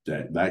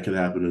 That could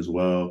happen as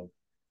well.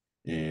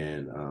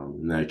 And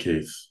in that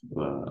case,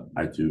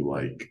 I do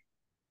like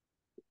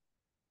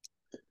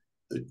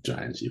the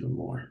Giants even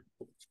more.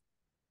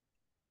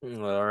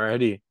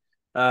 Alrighty.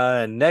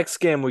 Next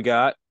game we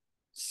got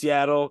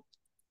Seattle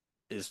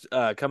is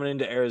coming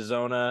into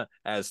Arizona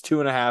as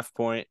 2.5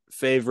 point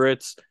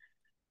favorites.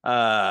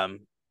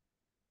 Um,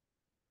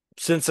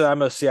 since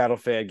I'm a Seattle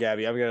fan,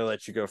 Gabby, I'm gonna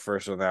let you go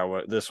first on that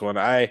one. This one,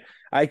 I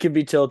can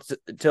be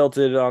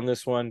tilted on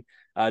this one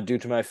due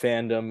to my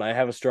fandom. I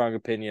have a strong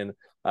opinion.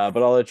 But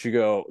I'll let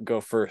you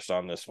go first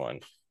on this one.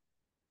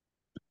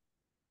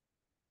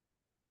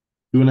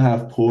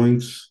 2.5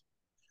 points.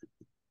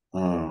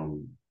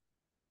 Um,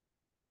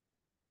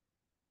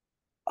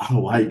 I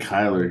like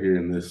Kyler here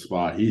in this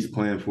spot. He's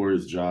playing for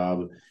his job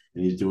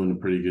and he's doing a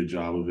pretty good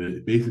job of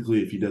it.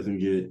 Basically, if he doesn't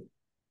get,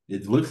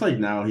 it looks like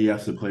now he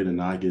has to play to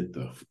not get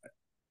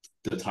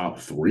the top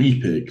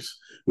three picks,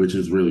 which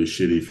is really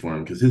shitty for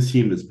him because his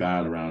team is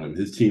bad around him.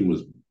 His team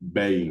was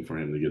begging for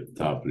him to get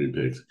the top three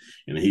picks,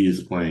 and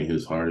he's playing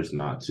his hardest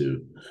not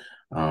to.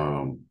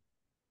 Um,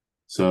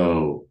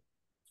 so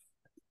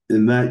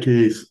in that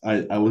case,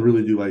 I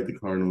really do like the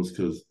Cardinals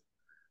because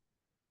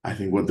I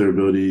think what their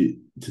ability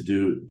to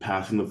do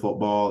passing the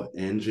football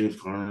and James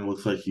Conner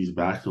looks like he's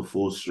back to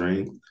full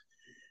strength.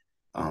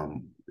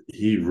 Um,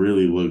 he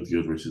really looked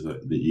good versus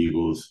the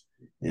Eagles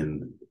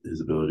and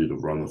his ability to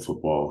run the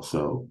football.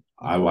 So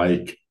I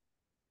like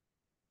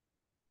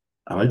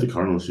the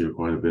Cardinals here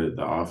quite a bit.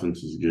 The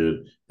offense is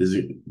good. This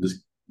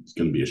is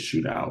going to be a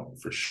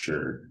shootout for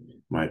sure,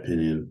 in my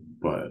opinion.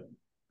 But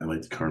I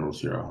like the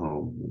Cardinals here at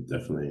home.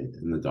 Definitely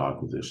in the dog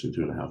position,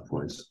 2.5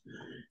 points.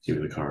 Give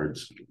me the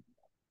Cards.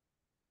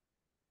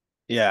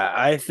 Yeah,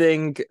 I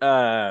think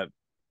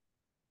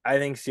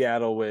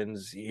Seattle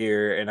wins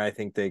here, and I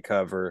think they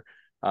cover.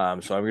 So I'm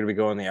going to be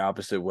going the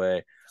opposite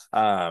way.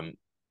 Um,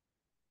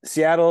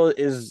 Seattle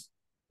is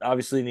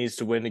obviously needs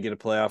to win to get a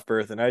playoff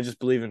berth, and I just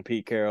believe in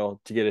Pete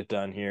Carroll to get it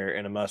done here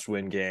in a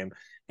must-win game.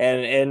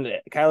 And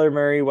Kyler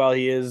Murray, while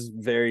he is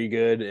very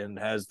good and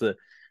has the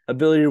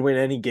ability to win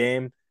any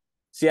game,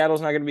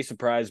 Seattle's not going to be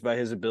surprised by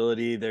his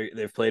ability.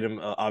 They've played him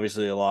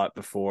obviously a lot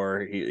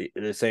before.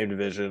 The same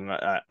division.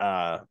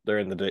 They're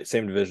in the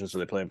same division, so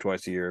they play him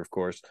twice a year, of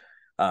course.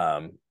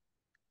 Um,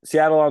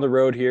 Seattle on the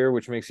road here,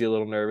 which makes you a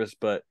little nervous,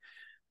 but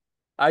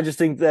I just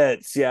think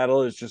that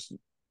Seattle is just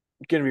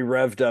going to be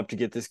revved up to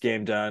get this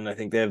game done. I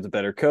think they have the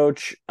better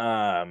coach.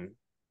 And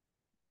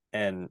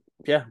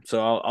yeah,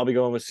 so I'll be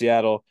going with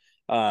Seattle.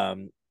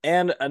 And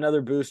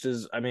another boost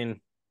is, I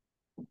mean,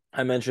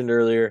 I mentioned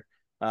earlier.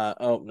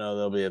 Oh no,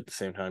 they'll be at the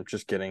same time.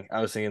 Just kidding.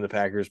 I was thinking the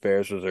Packers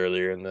Bears was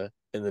earlier in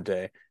the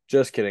day.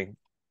 Just kidding.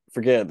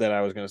 Forget that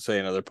I was going to say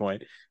another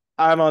point.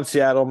 I'm on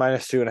Seattle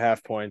minus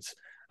 2.5 points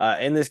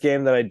in this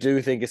game that I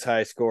do think is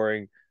high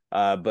scoring,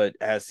 but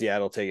has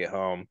Seattle take it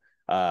home.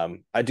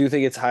 I do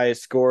think it's high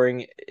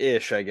scoring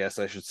ish. I guess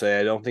I should say.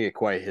 I don't think it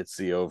quite hits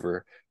the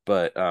over,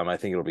 but I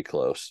think it'll be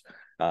close.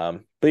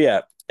 But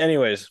yeah.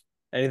 Anyways,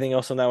 anything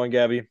else on that one,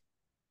 Gabby?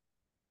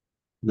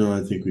 No,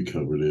 I think we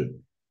covered it.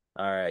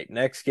 All right,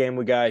 next game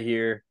we got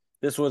here.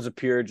 This was a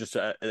pure just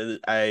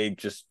I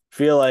just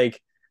feel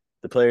like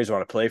the players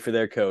want to play for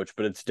their coach,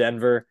 but it's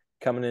Denver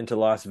coming into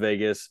Las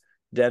Vegas.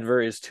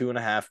 Denver is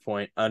 2.5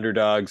 point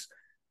underdogs.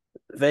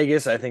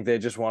 Vegas, I think they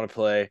just want to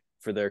play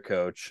for their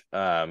coach.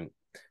 And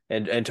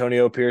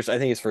Antonio Pierce, I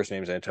think his first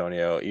name is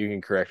Antonio. You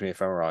can correct me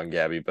if I'm wrong,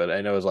 Gabby, but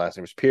I know his last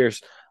name is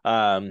Pierce.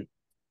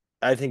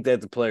 I think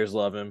that the players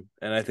love him,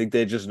 and I think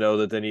they just know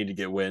that they need to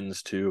get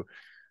wins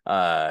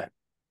uh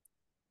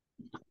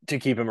to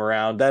keep him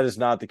around. That is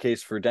not the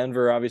case for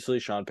Denver. Obviously,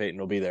 Sean Payton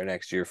will be there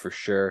next year for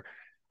sure.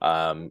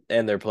 And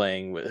they're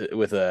playing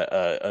with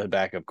a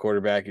backup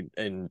quarterback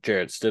in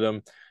Jarrett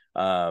Stidham.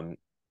 Um,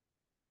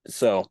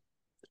 so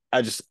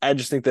I just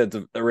think that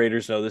the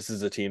Raiders know this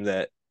is a team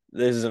that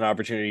this is an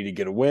opportunity to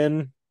get a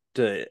win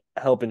to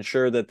help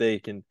ensure that they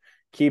can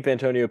keep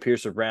Antonio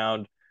Pierce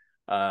around.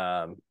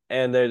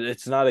 And that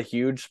it's not a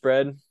huge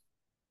spread.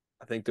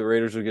 I think the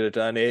Raiders will get it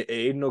done.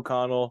 Aiden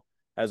O'Connell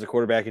as a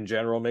quarterback in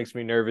general makes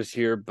me nervous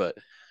here, but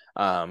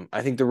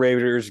I think the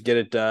Raiders get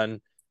it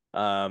done.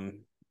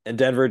 And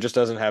Denver just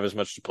doesn't have as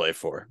much to play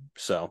for.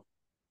 So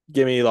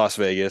give me Las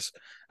Vegas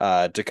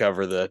to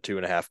cover the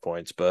 2.5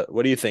 points. But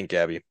what do you think,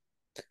 Gabby?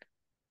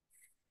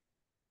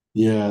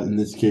 Yeah, in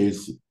this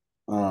case,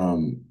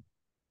 um,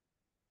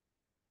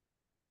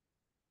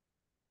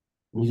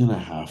 I'm gonna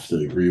have to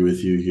agree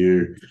with you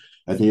here.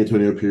 I think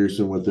Antonio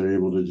Pearson, what they're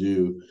able to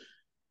do,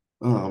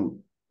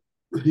 um,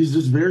 he's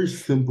just very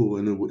simple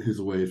in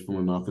his way from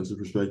an offensive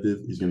perspective.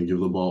 He's going to give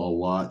the ball a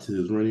lot to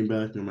his running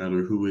back, no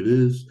matter who it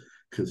is,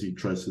 because he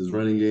trusts his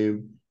running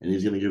game, and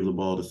he's going to give the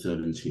ball to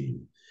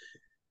 17.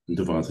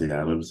 Devontae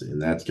Adams,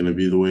 and that's going to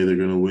be the way they're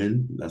going to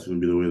win. That's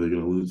going to be the way they're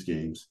going to lose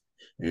games,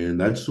 and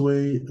that's the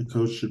way a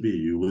coach should be.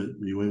 You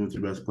win with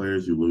your best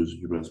players, you lose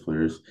with your best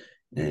players,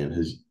 and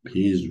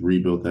he's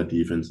rebuilt that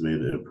defense, made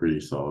it a pretty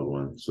solid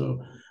one.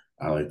 So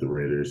I like the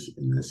Raiders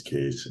in this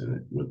case,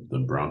 and with the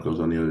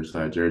Broncos on the other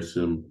side, Jared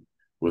Sim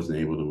wasn't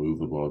able to move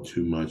the ball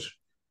too much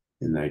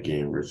in that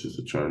game versus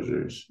the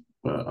Chargers,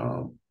 but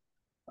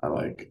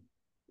I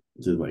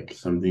did like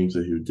some things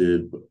that he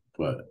did,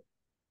 but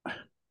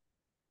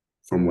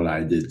from what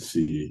I did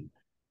see,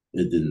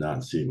 it did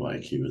not seem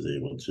like he was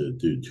able to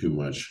do too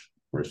much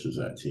versus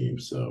that team.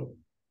 So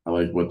I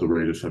like what the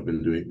Raiders have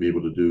been doing, be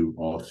able to do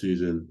all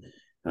season.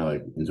 I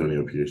like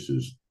Antonio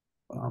Pierce's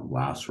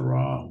last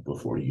hurrah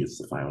before he gets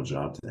the final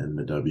job to end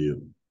the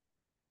W.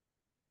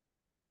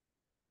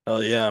 Oh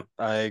yeah,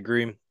 I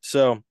agree.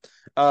 So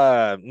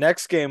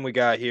next game we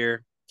got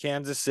here,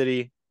 Kansas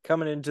City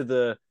coming into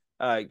the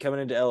coming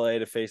into LA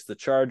to face the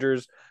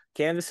Chargers.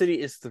 Kansas City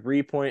is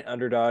 3-point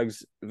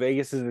underdogs.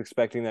 Vegas is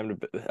expecting them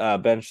to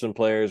bench some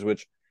players,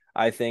 which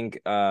I think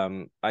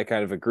I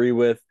kind of agree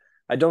with.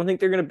 I don't think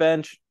they're going to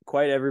bench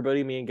quite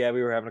everybody. Me and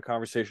Gabby were having a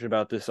conversation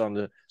about this on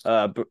the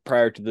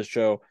prior to the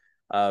show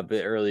a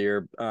bit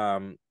earlier.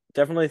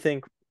 Definitely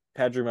think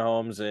Patrick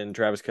Mahomes and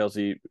Travis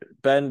Kelce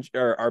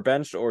are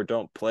benched or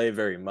don't play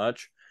very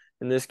much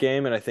in this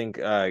game, and I think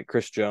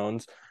Chris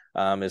Jones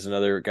is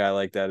another guy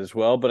like that as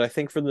well. But I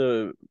think for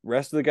the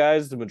rest of the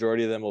guys, the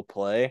majority of them will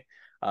play.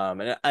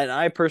 And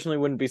I personally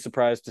wouldn't be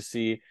surprised to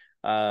see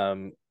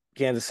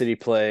Kansas City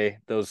play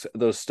those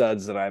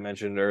studs that I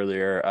mentioned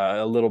earlier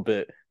a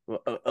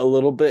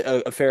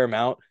fair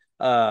amount,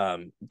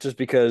 just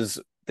because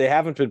they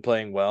haven't been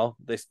playing well.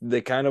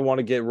 They kind of want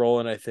to get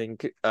rolling, I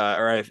think,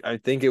 I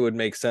think it would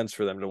make sense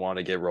for them to want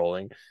to get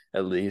rolling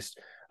at least.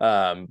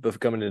 But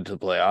coming into the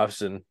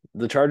playoffs, and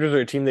the Chargers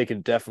are a team they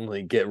can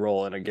definitely get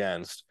rolling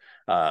against.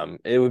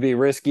 It would be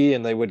risky,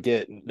 and they would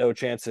get no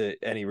chance at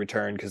any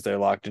return because they're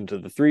locked into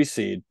the 3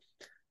 seed.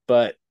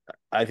 But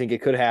I think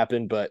it could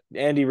happen. But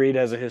Andy Reid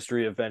has a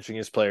history of benching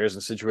his players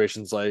in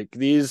situations like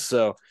these,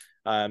 so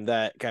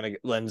that kind of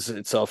lends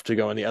itself to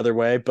going the other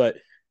way. But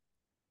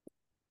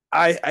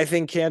I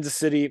think Kansas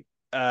City,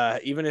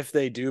 even if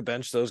they do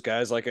bench those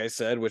guys, like I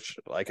said,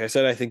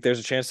 I think there's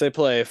a chance they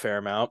play a fair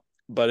amount.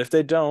 But if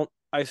they don't,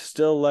 I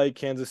still like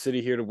Kansas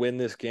City here to win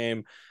this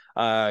game.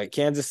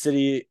 Kansas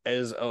City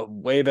is a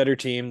way better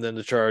team than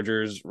the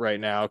Chargers right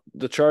now.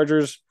 The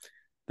Chargers,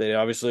 they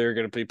obviously are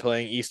going to be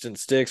playing Easton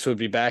Sticks, would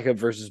be backup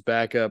versus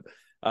backup.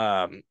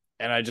 And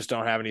I just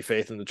don't have any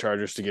faith in the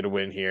Chargers to get a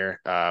win here,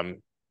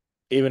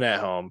 even at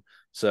home.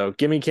 So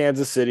give me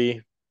Kansas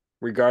City,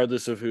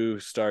 regardless of who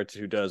starts,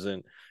 who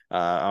doesn't.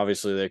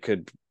 Obviously, they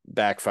could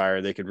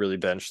backfire. They could really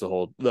bench the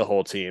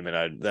whole team, and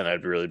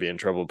I'd really be in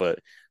trouble. But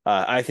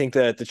I think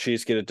that the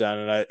Chiefs get it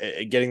done,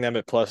 and getting them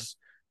at plus,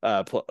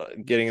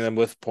 getting them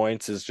with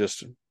points is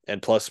just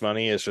and plus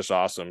money is just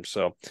awesome.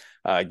 So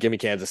give me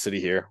Kansas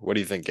City here. What do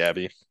you think,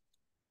 Gabby?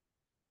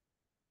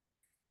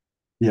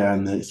 Yeah,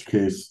 in this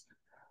case,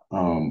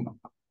 um,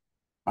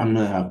 I'm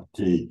gonna have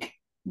to take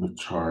the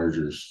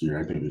Chargers here.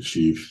 I think the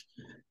Chiefs.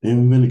 They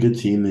haven't been a good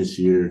team this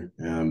year.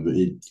 But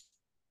you're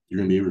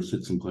gonna be able to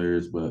sit some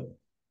players, but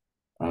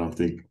I don't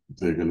think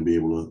they're gonna be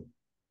able to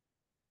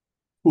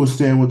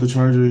withstand what the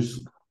Chargers.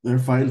 They're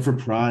fighting for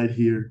pride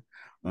here.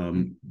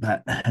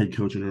 That head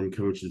coach and interim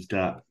coach he's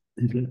got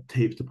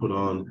tape to put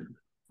on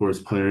for his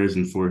players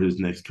and for his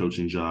next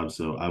coaching job.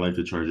 So I like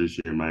the Chargers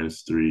here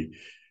 -3.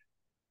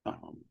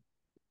 Um,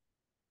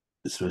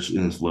 Especially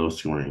in this low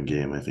scoring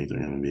game, I think they're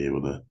going to be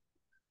able to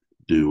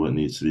do what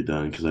needs to be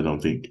done because I don't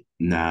think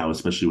now,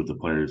 especially with the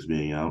players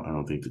being out, I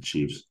don't think the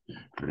Chiefs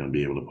are going to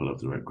be able to put up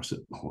the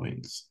requisite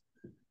points.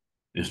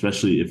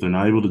 Especially if they're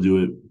not able to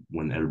do it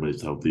when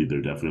everybody's healthy, they're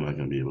definitely not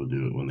going to be able to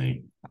do it when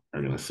they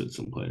are going to sit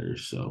some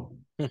players. So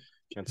That's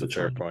the a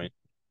fair Chargers point.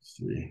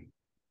 3.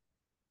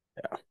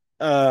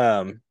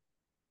 Um,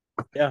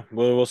 yeah,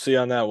 we'll see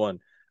on that one.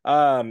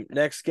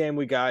 Next game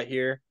we got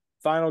here,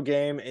 final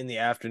game in the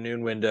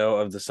afternoon window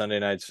of the Sunday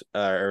nights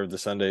or the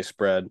Sunday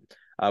spread.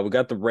 We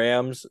got the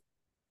Rams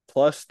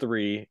plus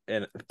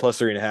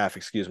 3.5,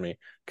 excuse me,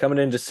 coming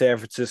into San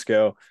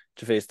Francisco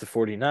to face the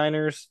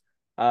 49ers.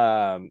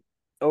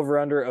 Over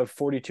under of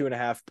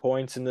 42.5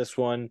 points in this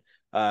one.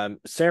 San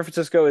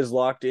Francisco is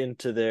locked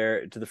into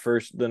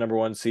the number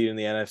 1 seed in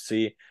the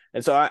NFC.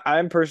 And so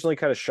I'm personally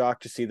kind of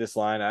shocked to see this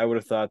line. I would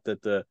have thought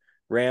that the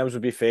Rams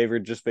would be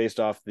favored just based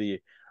off the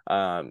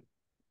um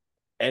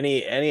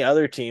any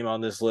other team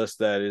on this list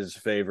that is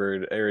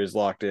favored or is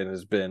locked in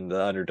has been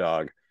the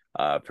underdog,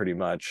 pretty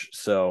much.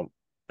 So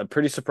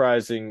pretty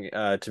surprising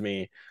to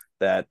me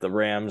that the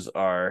Rams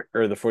are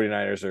or the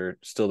 49ers are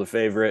still the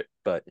favorite,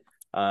 but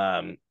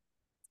um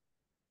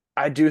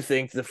I do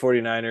think the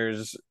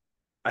 49ers,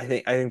 I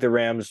think the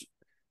Rams,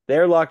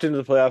 they're locked into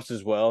the playoffs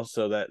as well,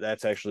 so that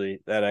actually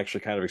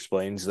kind of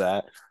explains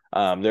that.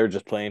 They're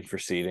just playing for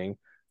seeding.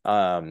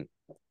 Um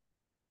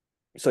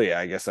so yeah,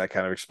 I guess that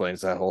kind of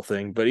explains that whole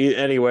thing. But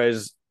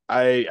anyways,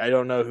 I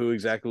don't know who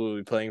exactly will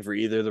be playing for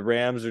either. The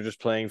Rams are just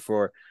playing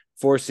for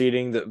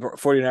seeding. The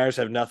 49ers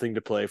have nothing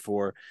to play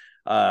for.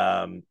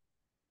 Um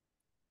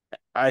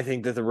I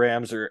think that the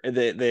Rams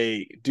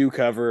they do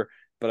cover,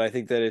 but I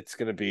think that it's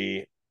gonna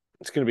be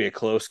a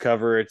close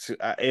cover. It's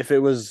if it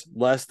was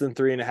less than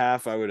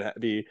 3.5, I would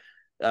be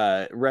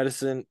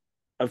reticent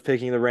of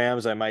picking the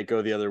Rams. I might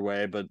go the other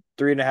way, but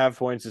 3.5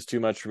 points is too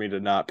much for me to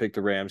not pick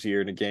the Rams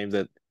here in a game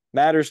that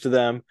matters to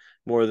them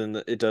more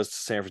than it does to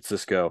San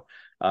Francisco.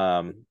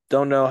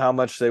 Don't know how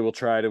much they will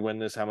try to win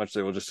this, how much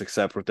they will just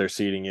accept what their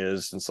seeding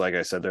is, since like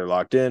I said, they're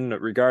locked in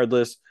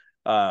regardless.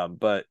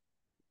 But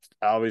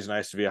always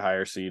nice to be a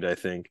higher seed, I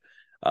think.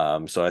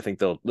 So I think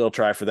they'll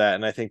try for that,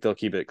 and I think they'll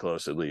keep it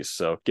close at least.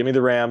 So give me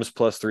the Rams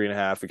plus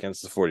 3.5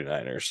 against the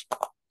 49ers.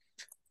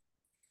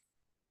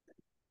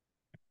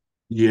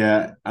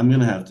 Yeah, I'm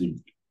gonna have to.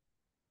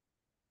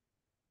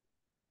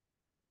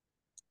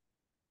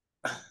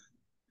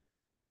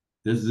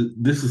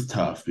 This is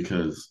tough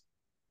because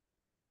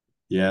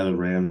Yeah, the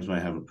Rams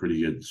might have a pretty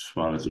good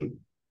spot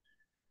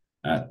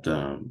at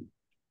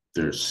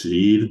their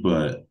seed,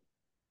 but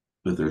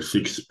with their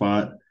sixth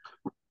spot.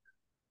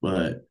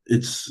 But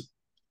it's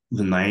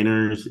the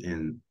Niners,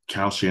 and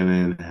Cal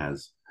Shannon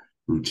has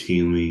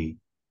routinely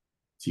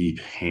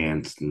deep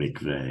hands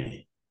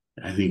McVay.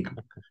 I think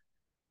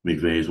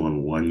McVay's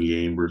won one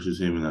game versus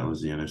him, and that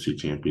was the NFC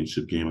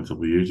Championship game a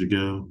couple years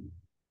ago,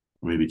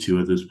 or maybe two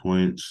at this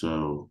point.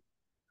 So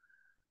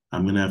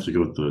I'm gonna have to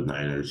go with the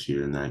Niners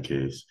here in that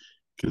case,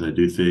 because I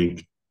do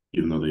think,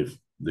 even though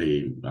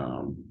they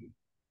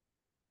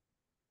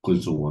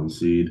clinched a one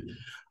seed,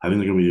 I think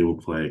they're gonna be able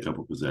to play a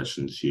couple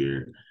possessions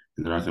here,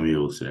 and they're not gonna be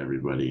able to sit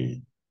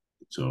everybody.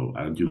 So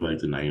I do like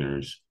the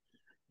Niners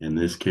in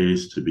this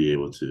case to be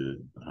able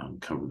to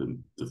cover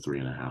the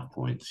 3.5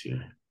 points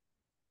here.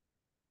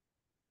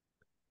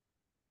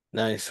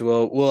 Nice.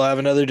 Well, we'll have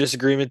another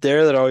disagreement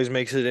there. That always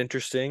makes it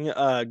interesting.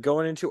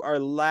 Going into our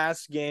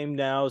last game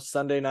now,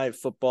 Sunday Night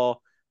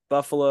Football,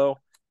 Buffalo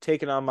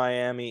taking on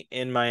Miami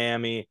in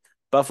Miami.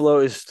 Buffalo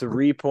is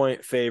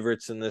 3-point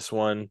favorites in this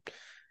one.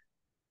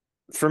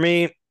 For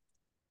me,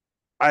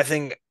 I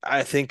think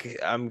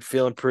I'm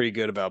feeling pretty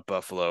good about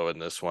Buffalo in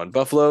this one.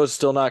 Buffalo is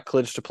still not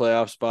clinched a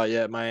playoff spot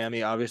yet.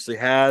 Miami obviously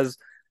has.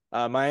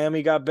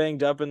 Miami got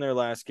banged up in their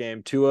last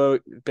game. Tua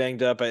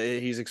banged up.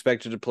 He's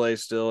expected to play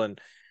still,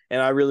 and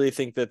I really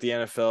think that the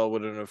NFL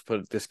wouldn't have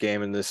put this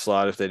game in this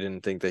slot if they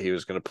didn't think that he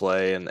was going to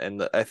play.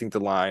 And I think the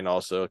line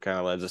also kind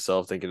of lends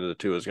itself thinking that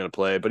Tua is going to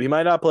play, but he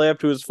might not play up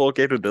to his full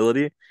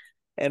capability.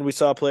 And we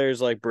saw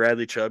players like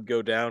Bradley Chubb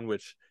go down,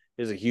 which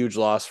is a huge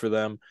loss for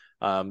them.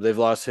 They've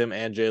lost him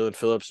and Jalen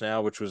Phillips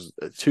now, which was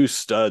two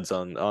studs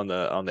on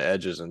the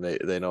edges, and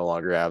they no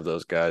longer have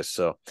those guys.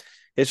 So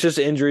it's just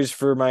injuries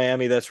for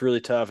Miami. That's really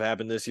tough.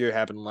 Happened this year,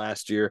 happened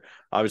last year.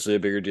 Obviously, a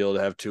bigger deal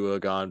to have Tua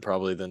gone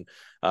probably than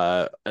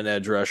an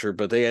edge rusher,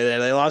 but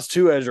they lost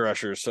two edge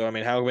rushers. So I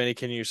mean, how many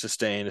can you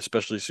sustain,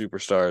 especially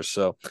superstars?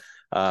 So.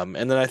 And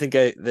then I think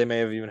they may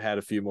have even had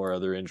a few more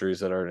other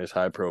injuries that aren't as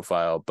high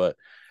profile, but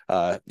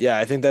yeah,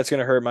 I think that's going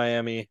to hurt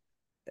Miami.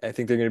 I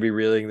think they're going to be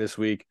reeling this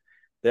week.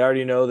 They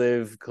already know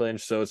they've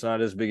clinched, so it's not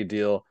as big a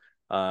deal.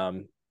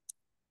 Um,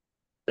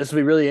 this will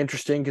be really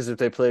interesting because if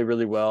they play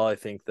really well, I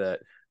think that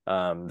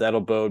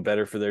that'll bode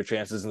better for their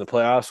chances in the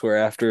playoffs. Where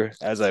after,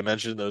 as I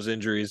mentioned, those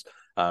injuries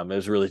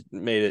has really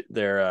made it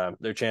their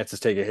chances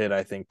take a hit.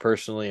 I think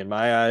personally, in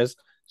my eyes.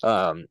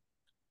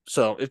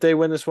 So if they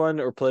win this one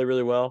or play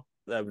really well,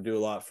 that would do a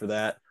lot for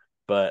that.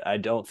 But I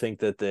don't think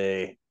that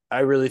they.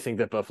 I really think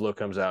that Buffalo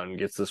comes out and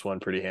gets this one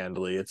pretty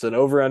handily. It's an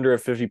over under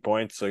of 50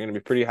 points, so going to be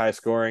pretty high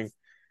scoring,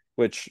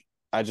 which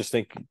I just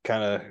think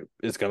kind of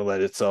is going to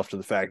lend itself to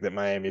the fact that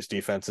Miami's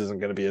defense isn't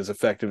going to be as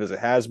effective as it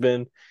has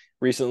been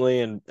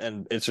recently, and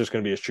it's just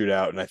going to be a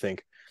shootout. And I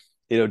think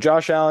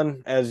Josh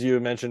Allen, as you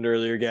mentioned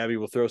earlier, Gabby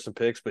will throw some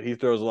picks, but he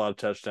throws a lot of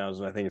touchdowns,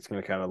 and I think it's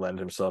going to kind of lend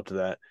himself to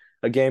that.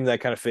 A game that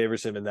kind of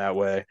favors him in that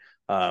way.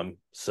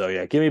 So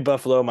yeah, give me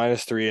Buffalo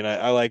 -3, and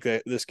I like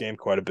this game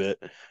quite a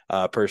bit,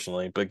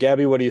 personally. But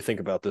Gabby, what do you think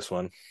about this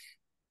one?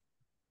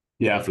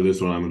 Yeah, for this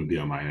one, I'm going to be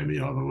on Miami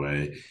all the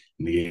way.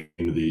 In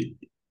the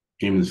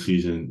game of the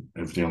season,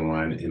 everything on the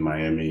line in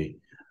Miami.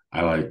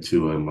 I like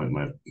Tua and what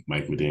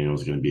Mike McDaniel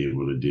is going to be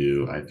able to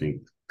do. I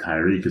think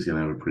Tyreek is going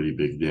to have a pretty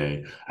big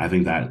day. I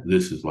think that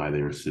this is why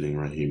they were sitting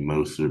Raheem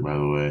Mostert, by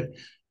the way.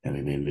 I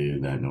think they knew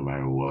that no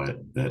matter what,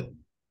 that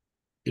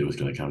it was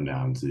going to come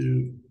down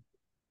to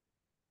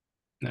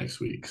next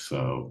week.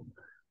 So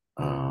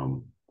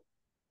um,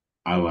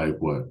 I like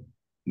what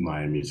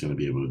Miami is going to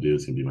be able to do.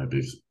 It's going to be my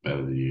biggest bet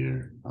of the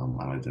year. I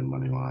like their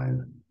money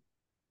line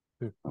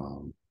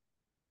um,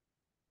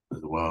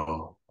 as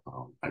well.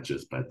 I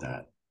just bet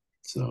that.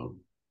 So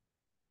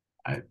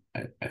I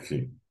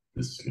think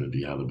this is going to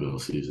be how the Bill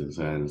season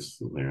ends.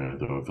 They're going to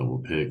throw a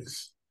couple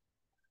picks,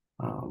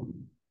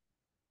 um,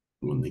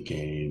 win the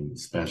game,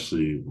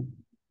 especially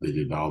they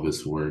did all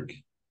this work,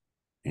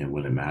 and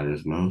when it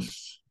matters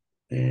most,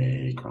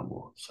 they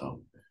crumble.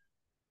 So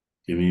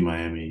give me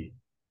Miami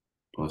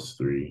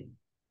 +3,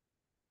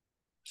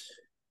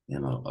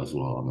 and as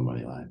well on the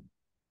money line.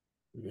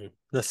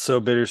 That's so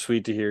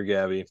bittersweet to hear,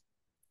 Gabby.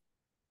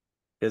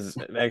 Because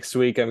next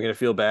week I'm gonna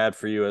feel bad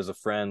for you as a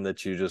friend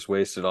that you just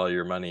wasted all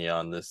your money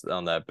on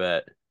that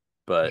bet.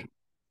 But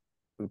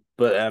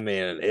I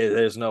mean,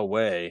 there's no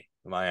way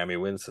Miami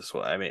wins this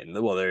one. I mean,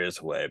 well, there is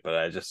a way, but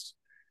I just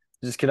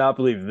cannot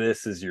believe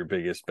this is your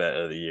biggest bet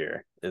of the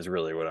year. Is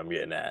really what I'm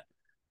getting at.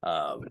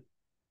 Um,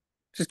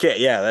 just can't.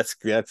 Yeah, that's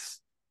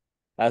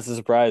a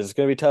surprise. It's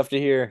gonna be tough to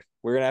hear.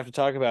 We're gonna have to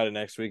talk about it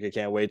next week. I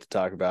can't wait to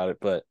talk about it,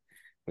 but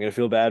I'm gonna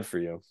feel bad for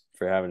you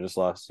for having just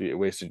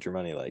wasted your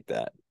money like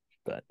that.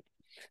 But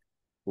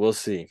we'll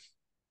see.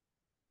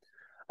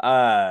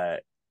 Uh,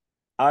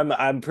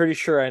 I'm pretty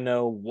sure I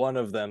know one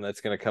of them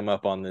that's gonna come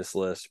up on this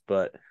list,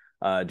 but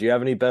do you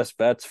have any best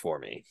bets for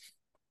me?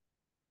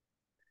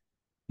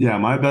 Yeah,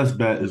 my best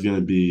bet is going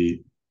to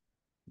be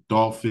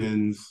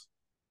Dolphins,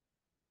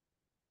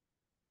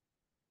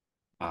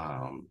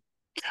 um,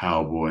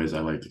 Cowboys.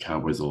 I like the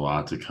Cowboys a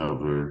lot to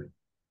cover.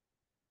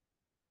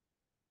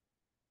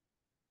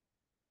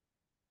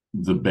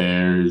 the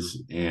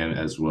Bears, and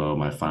as well,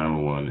 my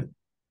final one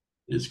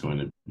is going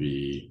to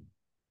be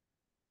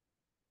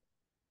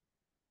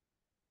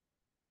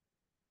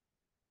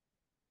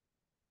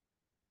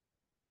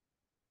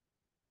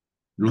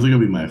those are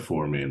going to be my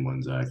four main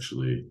ones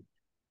actually.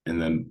 And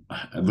then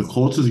the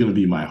Colts is going to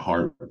be my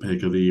heart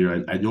pick of the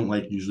year. I don't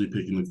like usually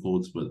picking the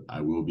Colts, but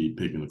I will be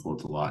picking the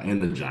Colts a lot,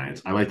 and the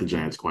Giants. I like the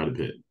Giants quite a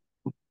bit.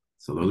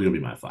 So those are going to be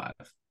my five.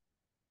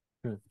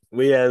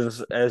 We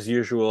as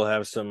usual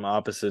have some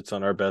opposites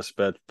on our best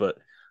bets, but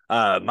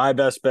my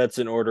best bets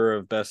in order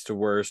of best to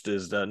worst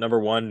is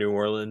number one, New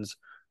Orleans,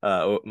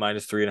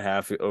 minus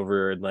 3.5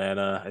 over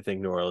Atlanta. I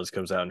think New Orleans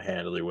comes out and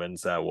handily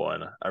wins that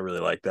one. I really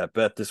like that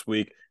bet this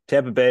week.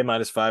 Tampa Bay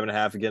minus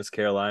 5.5 against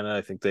Carolina.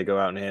 I think they go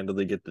out and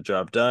handily get the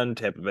job done.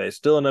 Tampa Bay is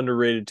still an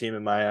underrated team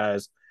in my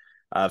eyes.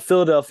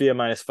 Philadelphia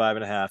minus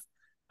 5.5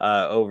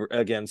 over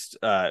against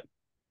the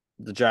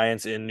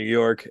Giants in New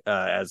York.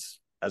 As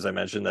I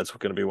mentioned, that's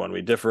going to be one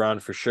we differ on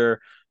for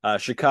sure.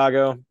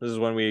 Chicago, this is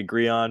one we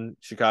agree on.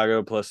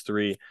 Chicago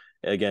 +3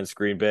 against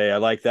Green Bay. I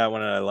like that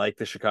one, and I like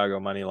the Chicago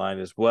money line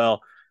as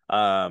well.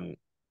 And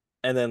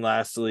then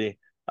lastly,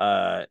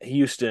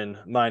 Houston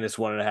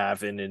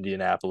 -1.5 in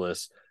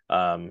Indianapolis.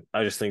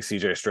 I just think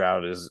CJ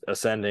Stroud is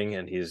ascending,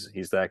 and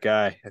he's that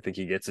guy. I think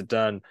he gets it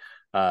done.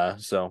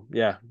 So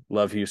yeah,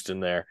 love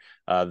Houston there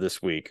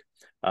this week.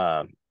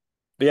 But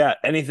yeah,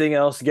 anything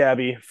else,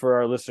 Gabby, for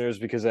our listeners?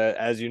 Because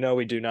as you know,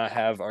 we do not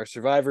have our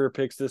survivor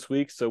picks this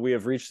week, so we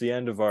have reached the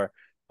end of our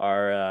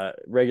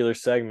regular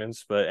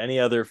segments. But any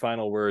other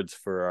final words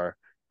for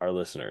our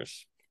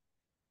listeners?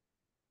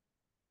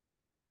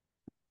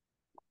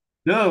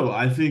 No,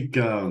 I think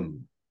at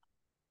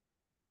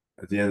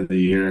the end of the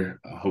year,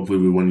 hopefully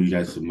we won you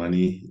guys some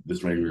money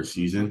this regular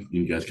season.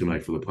 You guys come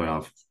back for the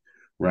playoff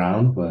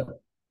round, but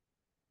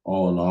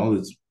all in all,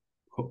 it's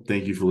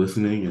thank you for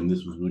listening, and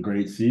this was a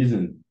great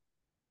season.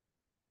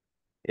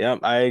 Yeah,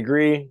 I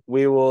agree.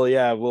 We will,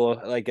 yeah, we'll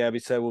like Gabby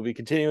said, we'll be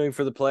continuing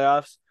for the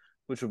playoffs,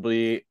 which will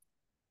be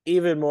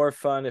even more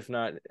fun if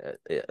not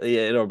yeah,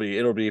 it'll be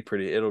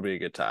a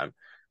good time.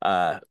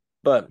 uh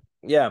but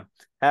yeah,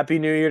 happy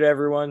new year to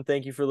everyone.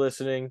 Thank you for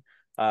listening.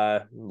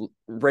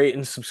 Rate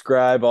and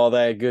subscribe, all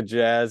that good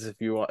jazz, if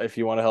you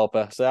want to help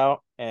us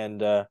out.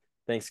 And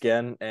thanks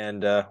again,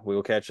 and we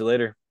will catch you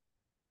later.